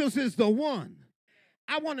 Jesus is the one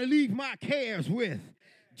I want to leave my cares with.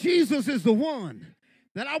 Jesus is the one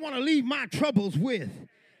that I want to leave my troubles with.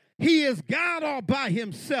 He is God all by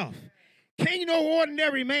himself. Can't no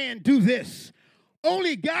ordinary man do this.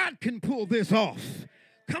 Only God can pull this off.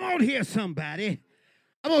 Come on here, somebody.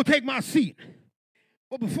 I'm going to take my seat.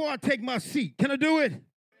 But before I take my seat, can I do it?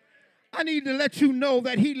 I need to let you know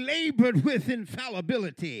that he labored with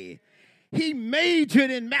infallibility. He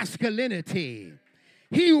majored in masculinity.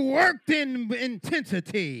 He worked in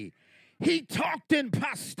intensity. He talked in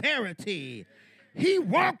posterity. He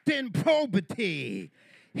walked in probity.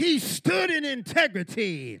 He stood in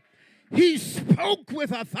integrity. He spoke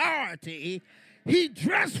with authority. He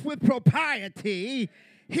dressed with propriety.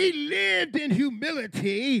 He lived in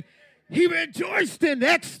humility. He rejoiced in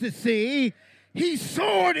ecstasy. He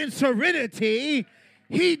soared in serenity.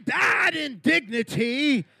 He died in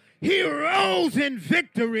dignity. He rose in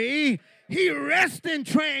victory. He rests in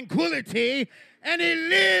tranquility. And he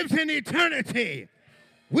lives in eternity.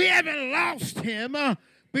 We haven't lost him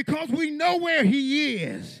because we know where he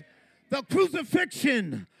is. The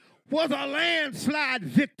crucifixion was a landslide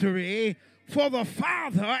victory for the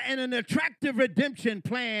Father and an attractive redemption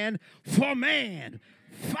plan for man.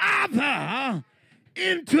 Father,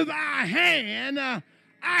 into thy hand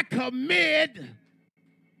I commit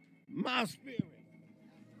my spirit.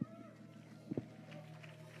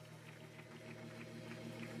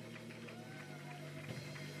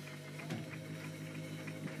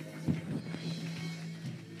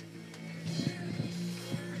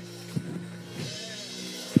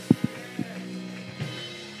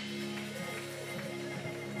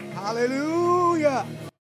 Hallelujah.